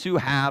going to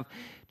have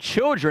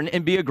children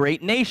and be a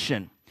great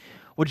nation?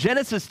 Well,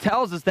 Genesis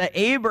tells us that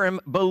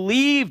Abram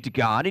believed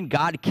God, and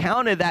God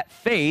counted that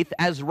faith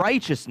as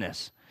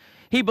righteousness.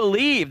 He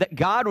believed that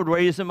God would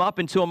raise him up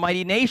into a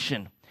mighty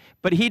nation,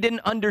 but he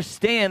didn't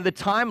understand the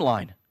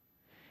timeline.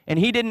 And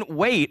he didn't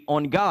wait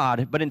on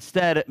God, but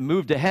instead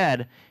moved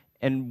ahead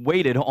and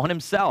waited on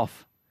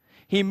himself.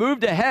 He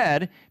moved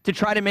ahead to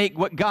try to make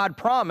what God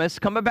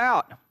promised come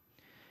about.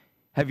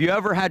 Have you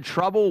ever had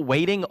trouble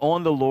waiting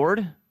on the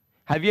Lord?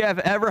 Have you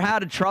ever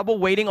had trouble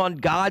waiting on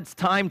God's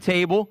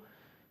timetable?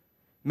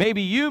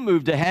 Maybe you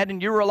moved ahead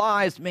and you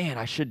realized, man,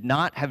 I should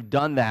not have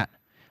done that.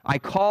 I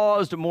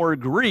caused more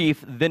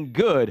grief than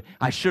good.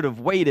 I should have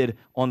waited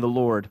on the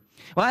Lord.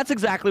 Well, that's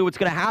exactly what's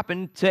going to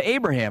happen to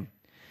Abraham.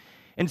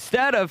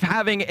 Instead of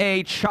having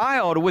a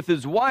child with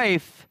his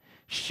wife,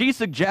 she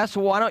suggests,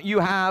 well, why don't you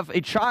have a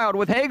child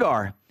with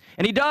Hagar?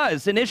 And he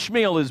does, and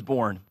Ishmael is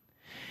born.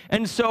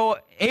 And so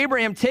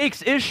Abraham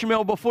takes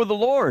Ishmael before the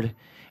Lord,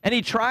 and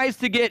he tries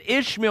to get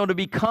Ishmael to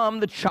become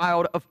the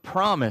child of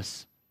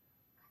promise.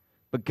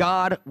 But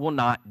God will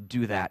not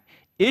do that.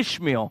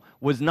 Ishmael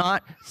was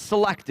not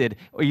selected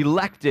or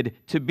elected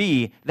to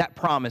be that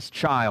promised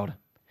child.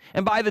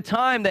 And by the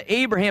time that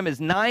Abraham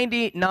is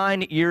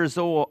 99 years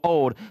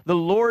old, the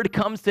Lord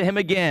comes to him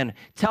again,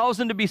 tells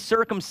him to be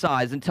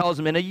circumcised, and tells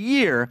him in a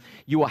year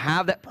you will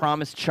have that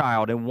promised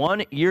child. And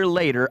 1 year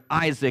later,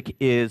 Isaac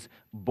is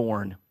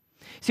born.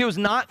 See, it was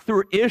not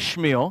through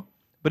Ishmael,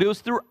 but it was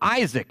through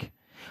Isaac.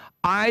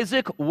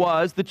 Isaac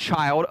was the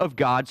child of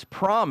God's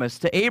promise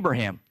to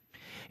Abraham.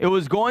 It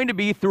was going to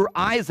be through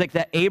Isaac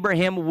that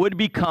Abraham would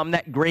become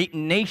that great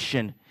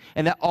nation,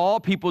 and that all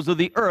peoples of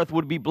the earth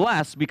would be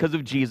blessed because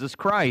of Jesus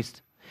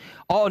Christ.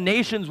 All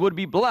nations would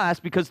be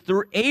blessed because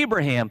through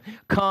Abraham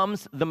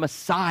comes the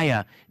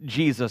Messiah,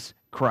 Jesus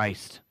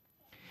Christ.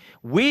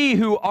 We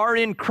who are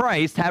in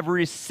Christ have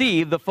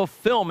received the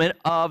fulfillment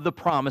of the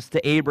promise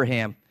to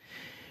Abraham.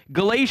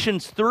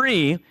 Galatians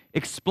 3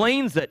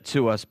 explains that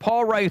to us.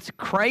 Paul writes,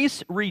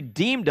 Christ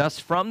redeemed us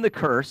from the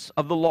curse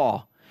of the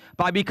law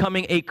by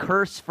becoming a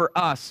curse for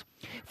us.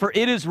 For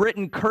it is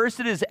written,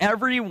 cursed is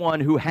everyone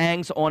who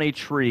hangs on a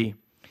tree,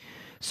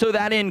 so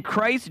that in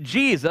Christ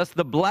Jesus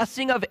the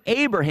blessing of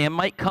Abraham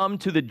might come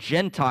to the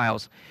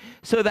Gentiles,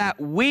 so that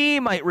we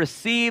might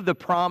receive the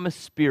promised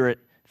Spirit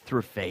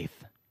through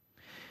faith.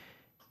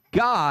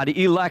 God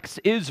elects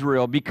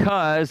Israel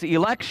because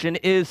election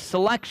is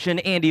selection,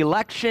 and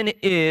election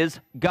is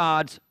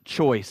God's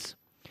choice.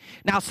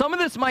 Now, some of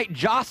this might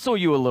jostle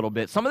you a little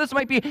bit. Some of this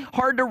might be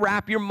hard to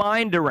wrap your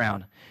mind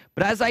around.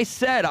 But as I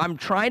said, I'm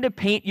trying to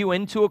paint you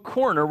into a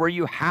corner where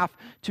you have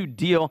to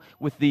deal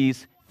with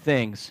these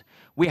things.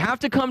 We have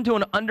to come to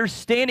an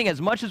understanding as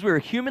much as we're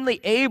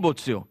humanly able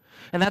to.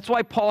 And that's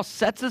why Paul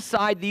sets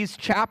aside these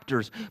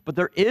chapters. But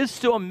there is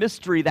still a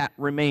mystery that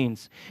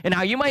remains. And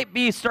now you might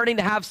be starting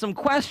to have some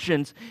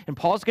questions, and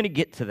Paul's going to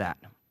get to that.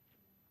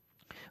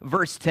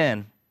 Verse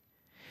 10.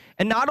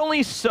 And not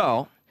only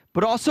so,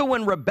 but also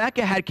when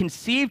Rebekah had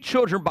conceived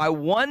children by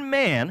one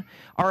man,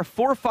 our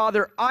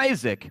forefather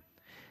Isaac,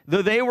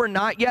 though they were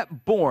not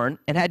yet born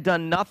and had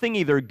done nothing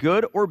either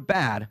good or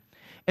bad,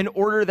 in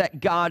order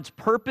that God's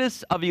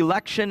purpose of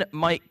election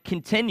might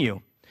continue,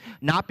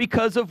 not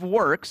because of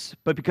works,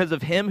 but because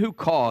of him who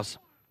calls.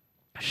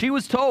 She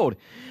was told,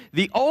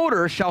 the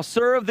older shall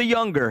serve the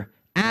younger,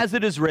 as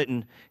it is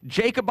written,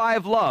 Jacob I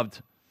have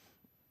loved,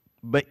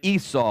 but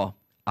Esau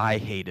I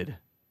hated.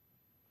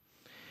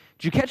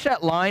 Did you catch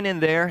that line in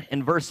there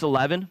in verse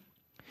 11?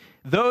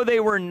 Though they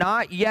were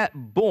not yet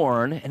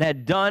born and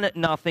had done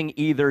nothing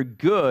either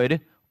good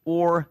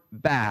or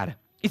bad.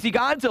 You see,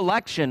 God's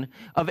election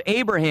of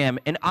Abraham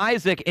and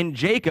Isaac and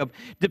Jacob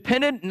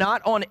depended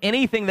not on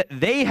anything that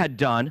they had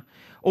done,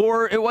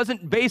 or it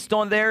wasn't based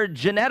on their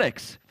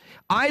genetics.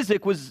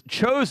 Isaac was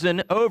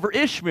chosen over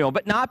Ishmael,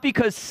 but not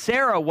because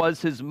Sarah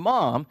was his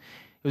mom.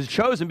 It was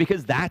chosen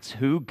because that's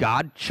who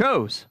God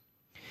chose.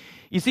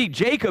 You see,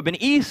 Jacob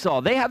and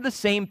Esau, they have the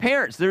same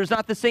parents. There's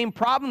not the same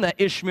problem that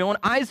Ishmael and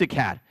Isaac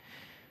had.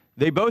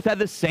 They both had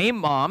the same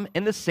mom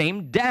and the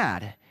same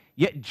dad.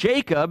 Yet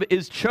Jacob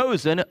is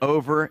chosen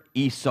over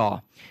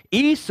Esau.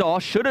 Esau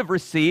should have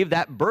received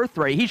that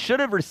birthright. He should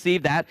have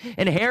received that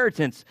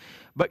inheritance.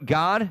 But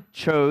God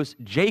chose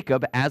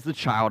Jacob as the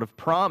child of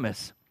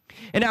promise.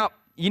 And now,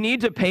 you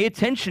need to pay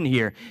attention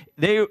here.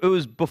 It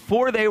was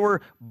before they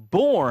were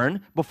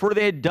born, before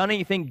they had done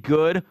anything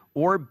good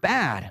or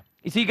bad.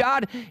 You see,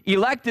 God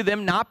elected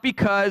them not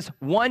because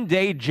one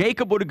day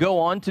Jacob would go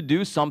on to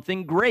do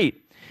something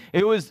great.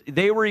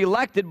 They were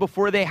elected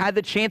before they had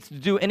the chance to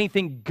do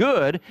anything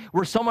good,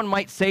 where someone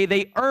might say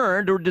they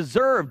earned or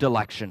deserved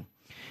election.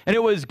 And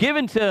it was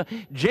given to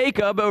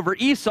Jacob over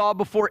Esau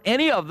before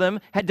any of them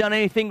had done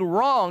anything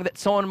wrong that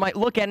someone might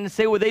look at and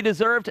say, well, they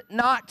deserved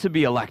not to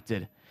be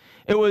elected.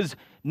 It was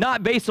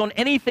not based on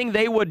anything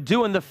they would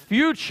do in the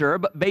future,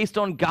 but based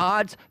on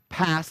God's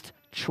past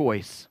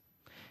choice.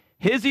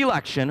 His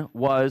election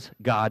was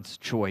God's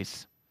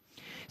choice.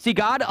 See,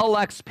 God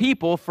elects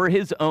people for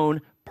his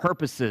own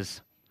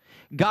purposes.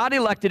 God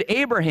elected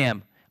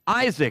Abraham,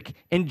 Isaac,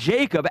 and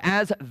Jacob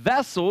as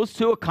vessels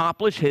to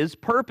accomplish his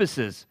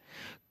purposes.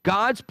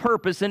 God's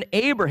purpose in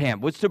Abraham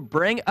was to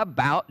bring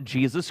about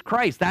Jesus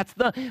Christ. That's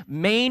the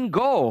main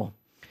goal.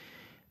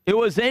 It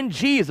was in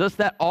Jesus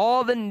that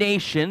all the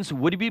nations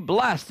would be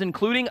blessed,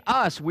 including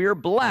us. We are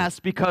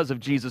blessed because of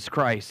Jesus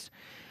Christ.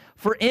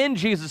 For in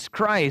Jesus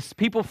Christ,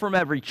 people from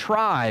every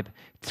tribe,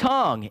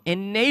 tongue,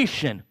 and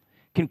nation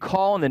can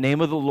call on the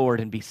name of the Lord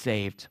and be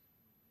saved.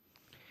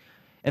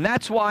 And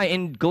that's why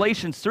in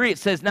Galatians 3 it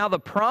says, now the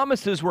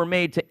promises were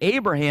made to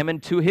Abraham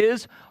and to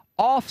his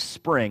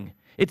offspring.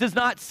 It does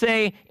not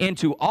say, and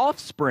to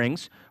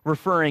offsprings,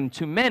 referring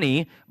to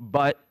many,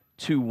 but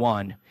to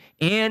one,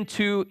 and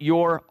to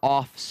your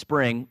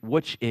offspring,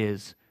 which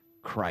is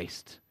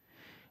Christ.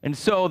 And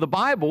so the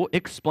Bible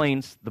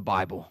explains the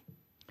Bible.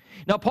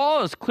 Now,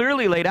 Paul has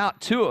clearly laid out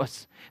to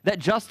us that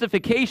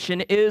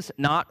justification is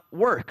not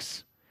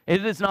works.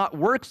 It is not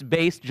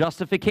works-based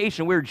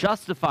justification. We're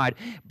justified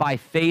by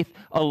faith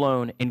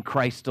alone in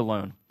Christ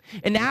alone.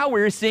 And now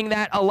we're seeing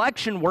that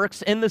election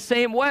works in the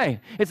same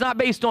way. It's not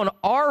based on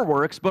our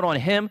works, but on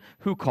him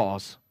who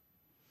calls.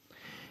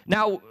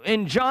 Now,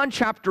 in John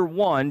chapter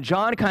 1,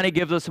 John kind of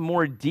gives us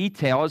more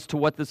detail as to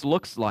what this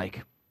looks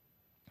like.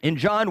 In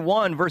John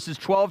 1, verses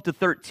 12 to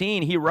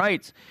 13, he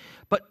writes,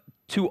 but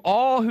to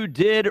all who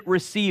did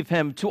receive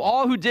him, to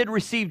all who did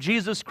receive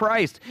Jesus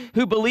Christ,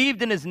 who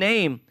believed in his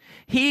name,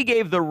 he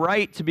gave the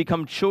right to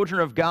become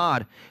children of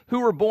God,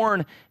 who were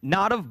born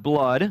not of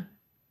blood,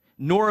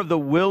 nor of the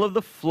will of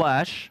the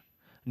flesh,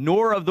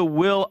 nor of the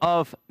will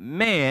of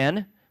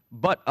man,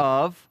 but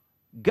of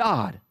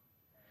God.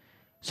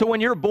 So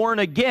when you're born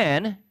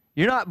again,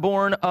 you're not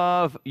born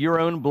of your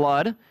own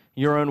blood,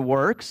 your own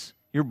works.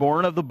 You're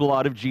born of the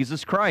blood of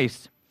Jesus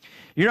Christ.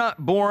 You're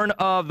not born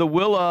of the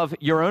will of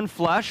your own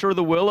flesh or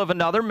the will of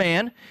another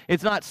man.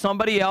 It's not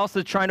somebody else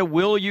that's trying to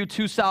will you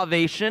to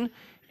salvation.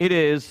 It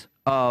is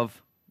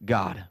of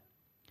God.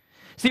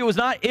 See, it was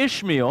not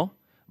Ishmael,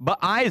 but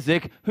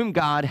Isaac, whom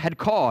God had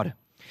called.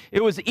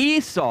 It was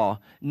Esau,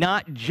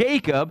 not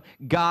Jacob,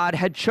 God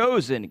had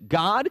chosen.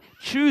 God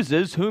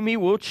chooses whom he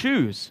will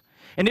choose.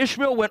 And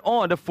Ishmael went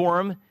on to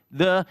form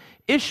the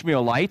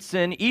Ishmaelites,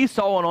 and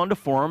Esau went on to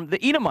form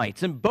the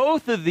Edomites. And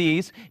both of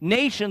these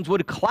nations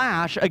would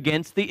clash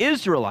against the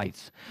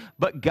Israelites.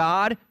 But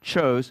God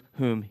chose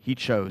whom he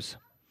chose.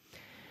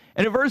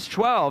 And in verse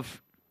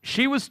 12,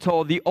 she was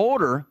told the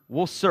older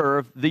will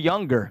serve the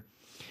younger.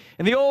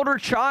 And the older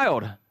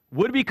child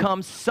would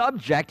become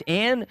subject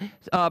and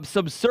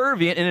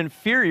subservient and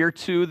inferior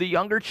to the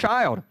younger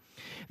child.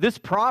 This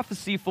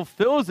prophecy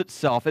fulfills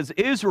itself as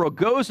Israel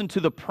goes into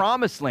the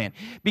promised land,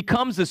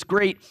 becomes this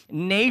great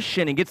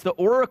nation, and gets the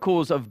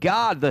oracles of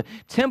God, the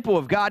temple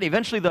of God,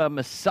 eventually the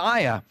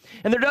Messiah.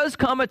 And there does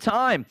come a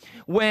time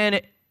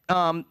when,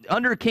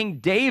 under King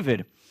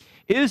David,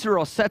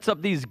 Israel sets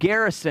up these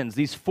garrisons,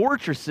 these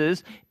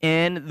fortresses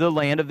in the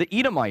land of the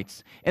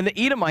Edomites. And the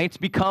Edomites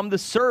become the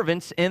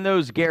servants in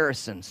those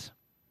garrisons.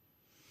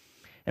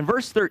 And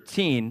verse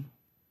 13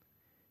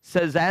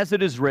 says, as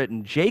it is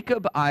written,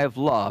 Jacob I have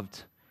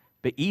loved,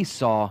 but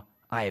Esau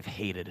I have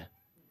hated.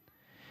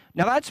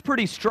 Now that's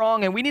pretty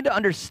strong, and we need to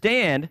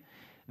understand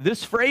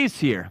this phrase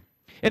here.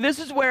 And this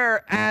is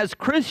where, as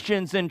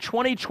Christians in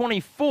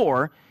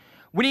 2024,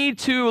 we need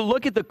to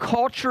look at the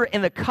culture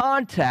and the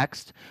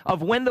context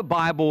of when the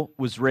Bible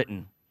was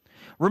written.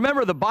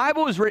 Remember, the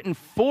Bible is written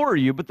for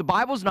you, but the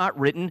Bible is not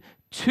written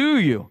to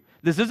you.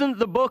 This isn't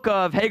the book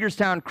of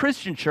Hagerstown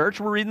Christian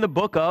Church. We're reading the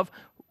book of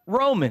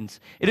Romans.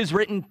 It is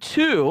written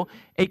to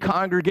a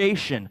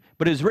congregation,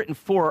 but it is written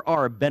for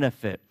our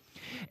benefit.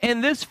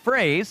 And this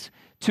phrase,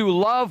 to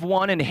love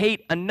one and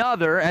hate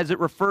another, as it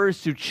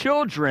refers to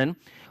children,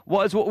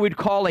 was what we'd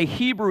call a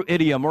Hebrew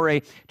idiom, or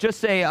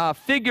just a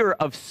figure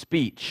of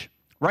speech,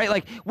 right?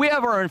 Like, we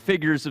have our own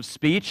figures of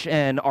speech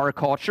in our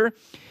culture.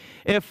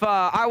 If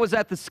I was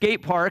at the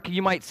skate park,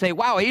 you might say,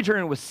 wow,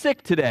 Adrian was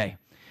sick today.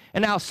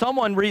 And now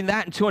someone reading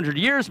that in 200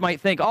 years might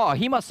think, oh,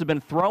 he must have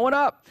been throwing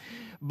up.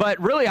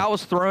 But really, I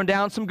was throwing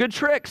down some good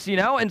tricks, you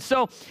know? And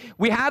so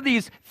we have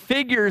these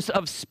figures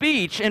of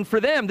speech, and for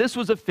them, this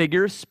was a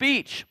figure of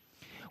speech.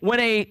 When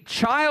a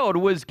child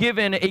was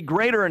given a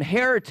greater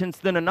inheritance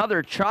than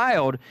another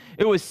child,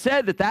 it was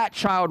said that that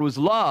child was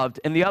loved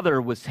and the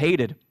other was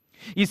hated.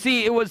 You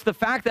see, it was the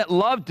fact that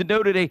love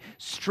denoted a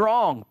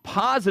strong,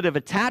 positive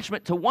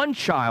attachment to one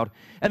child,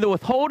 and the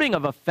withholding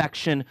of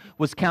affection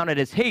was counted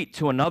as hate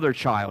to another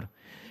child.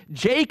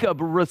 Jacob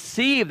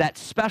received that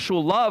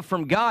special love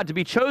from God to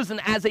be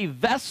chosen as a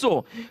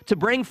vessel to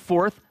bring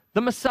forth the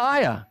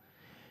Messiah.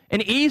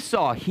 And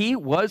Esau, he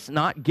was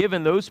not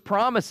given those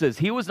promises.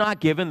 He was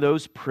not given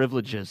those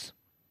privileges.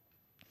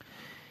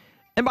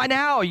 And by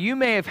now, you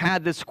may have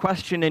had this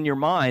question in your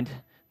mind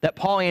that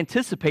Paul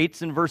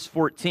anticipates in verse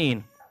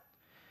 14.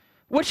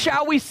 What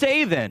shall we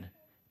say then?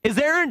 Is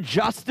there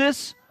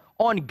injustice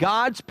on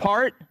God's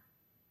part?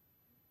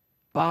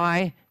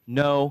 By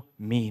no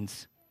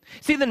means.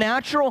 See, the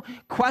natural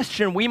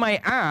question we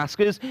might ask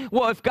is,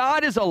 well, if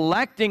God is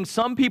electing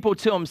some people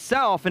to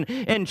himself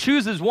and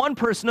chooses one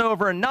person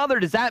over another,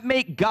 does that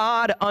make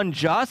God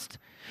unjust?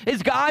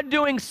 Is God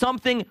doing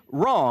something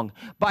wrong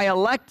by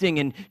electing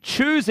and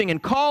choosing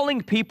and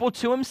calling people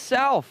to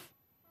himself?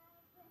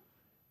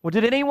 Well,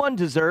 did anyone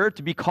deserve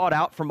to be called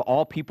out from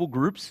all people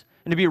groups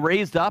and to be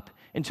raised up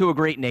into a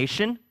great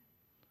nation?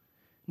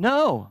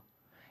 No.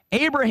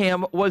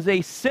 Abraham was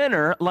a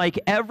sinner like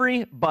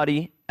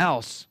everybody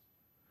else.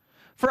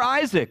 For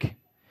Isaac,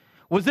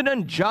 was it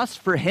unjust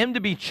for him to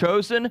be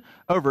chosen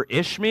over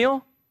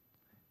Ishmael?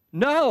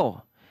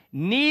 No.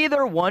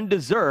 Neither one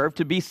deserved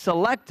to be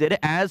selected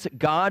as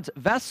God's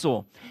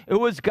vessel. It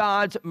was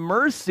God's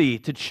mercy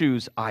to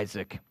choose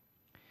Isaac.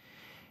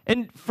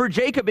 And for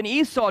Jacob and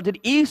Esau, did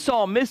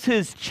Esau miss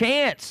his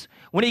chance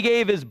when he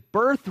gave his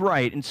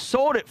birthright and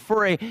sold it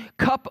for a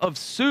cup of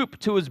soup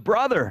to his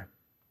brother?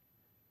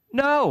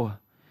 No.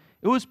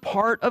 It was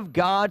part of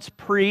God's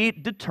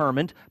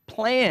predetermined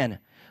plan.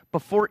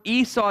 Before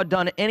Esau had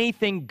done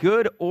anything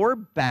good or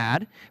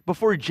bad,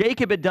 before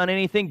Jacob had done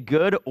anything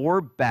good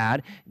or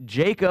bad,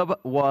 Jacob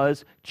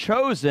was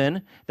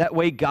chosen. That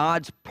way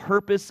God's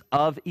purpose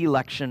of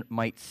election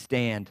might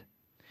stand.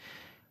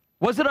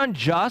 Was it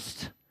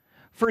unjust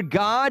for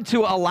God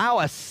to allow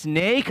a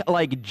snake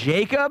like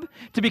Jacob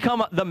to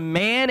become the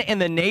man in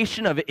the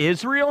nation of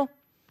Israel?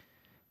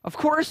 Of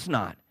course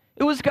not.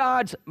 It was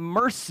God's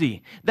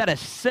mercy that a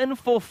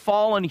sinful,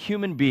 fallen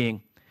human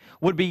being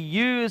would be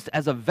used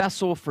as a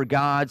vessel for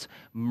God's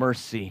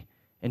mercy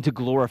and to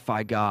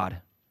glorify God.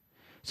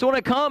 So when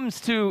it comes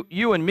to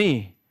you and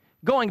me,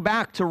 going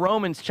back to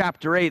Romans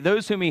chapter 8,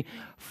 those whom he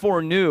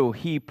foreknew,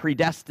 he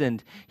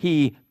predestined,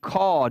 he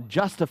called,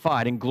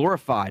 justified, and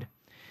glorified.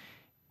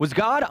 Was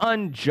God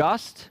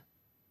unjust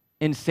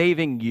in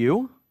saving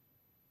you?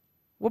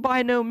 Well,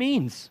 by no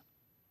means.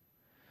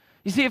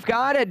 You see, if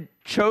God had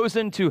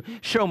chosen to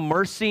show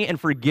mercy and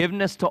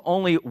forgiveness to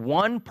only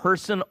one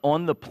person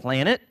on the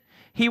planet,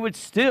 he would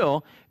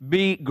still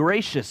be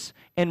gracious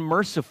and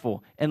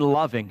merciful and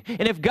loving.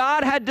 And if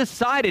God had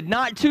decided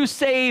not to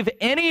save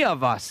any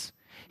of us,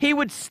 he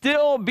would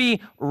still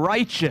be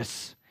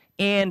righteous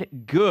and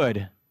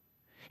good.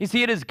 You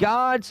see, it is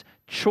God's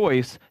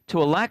choice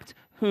to elect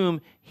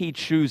whom he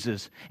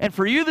chooses. And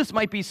for you, this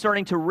might be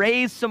starting to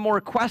raise some more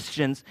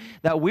questions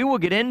that we will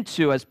get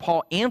into as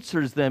Paul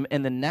answers them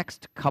in the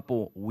next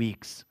couple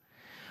weeks.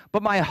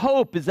 But my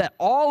hope is that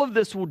all of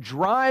this will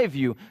drive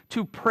you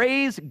to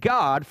praise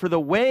God for the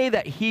way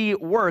that he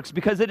works,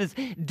 because it is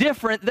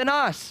different than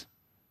us.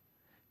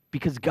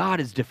 Because God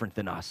is different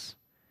than us.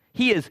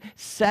 He is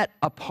set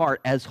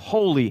apart as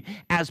holy,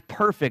 as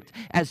perfect,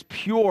 as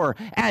pure,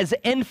 as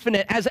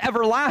infinite, as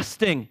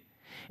everlasting.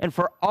 And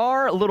for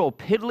our little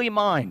piddly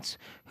minds,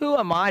 who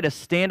am I to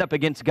stand up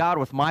against God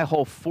with my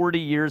whole 40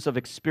 years of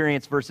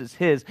experience versus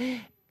his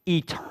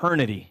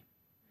eternity?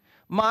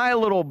 My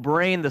little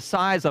brain the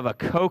size of a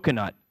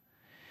coconut,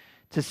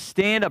 to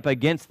stand up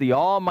against the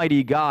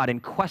Almighty God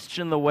and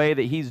question the way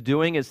that he's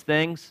doing his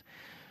things?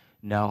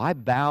 No, I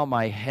bow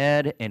my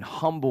head in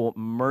humble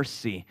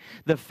mercy.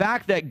 The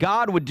fact that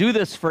God would do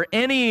this for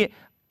any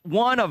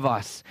one of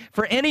us,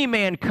 for any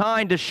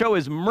mankind, to show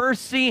his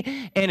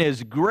mercy and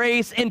his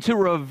grace and to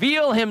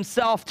reveal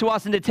himself to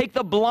us and to take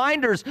the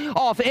blinders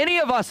off any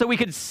of us so we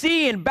could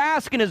see and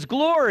bask in his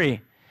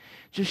glory,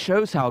 just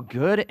shows how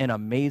good and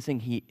amazing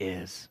he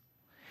is.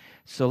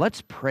 So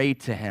let's pray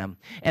to him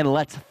and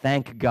let's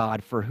thank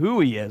God for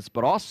who he is,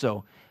 but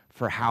also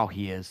for how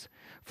he is,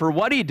 for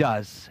what he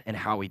does and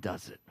how he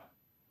does it.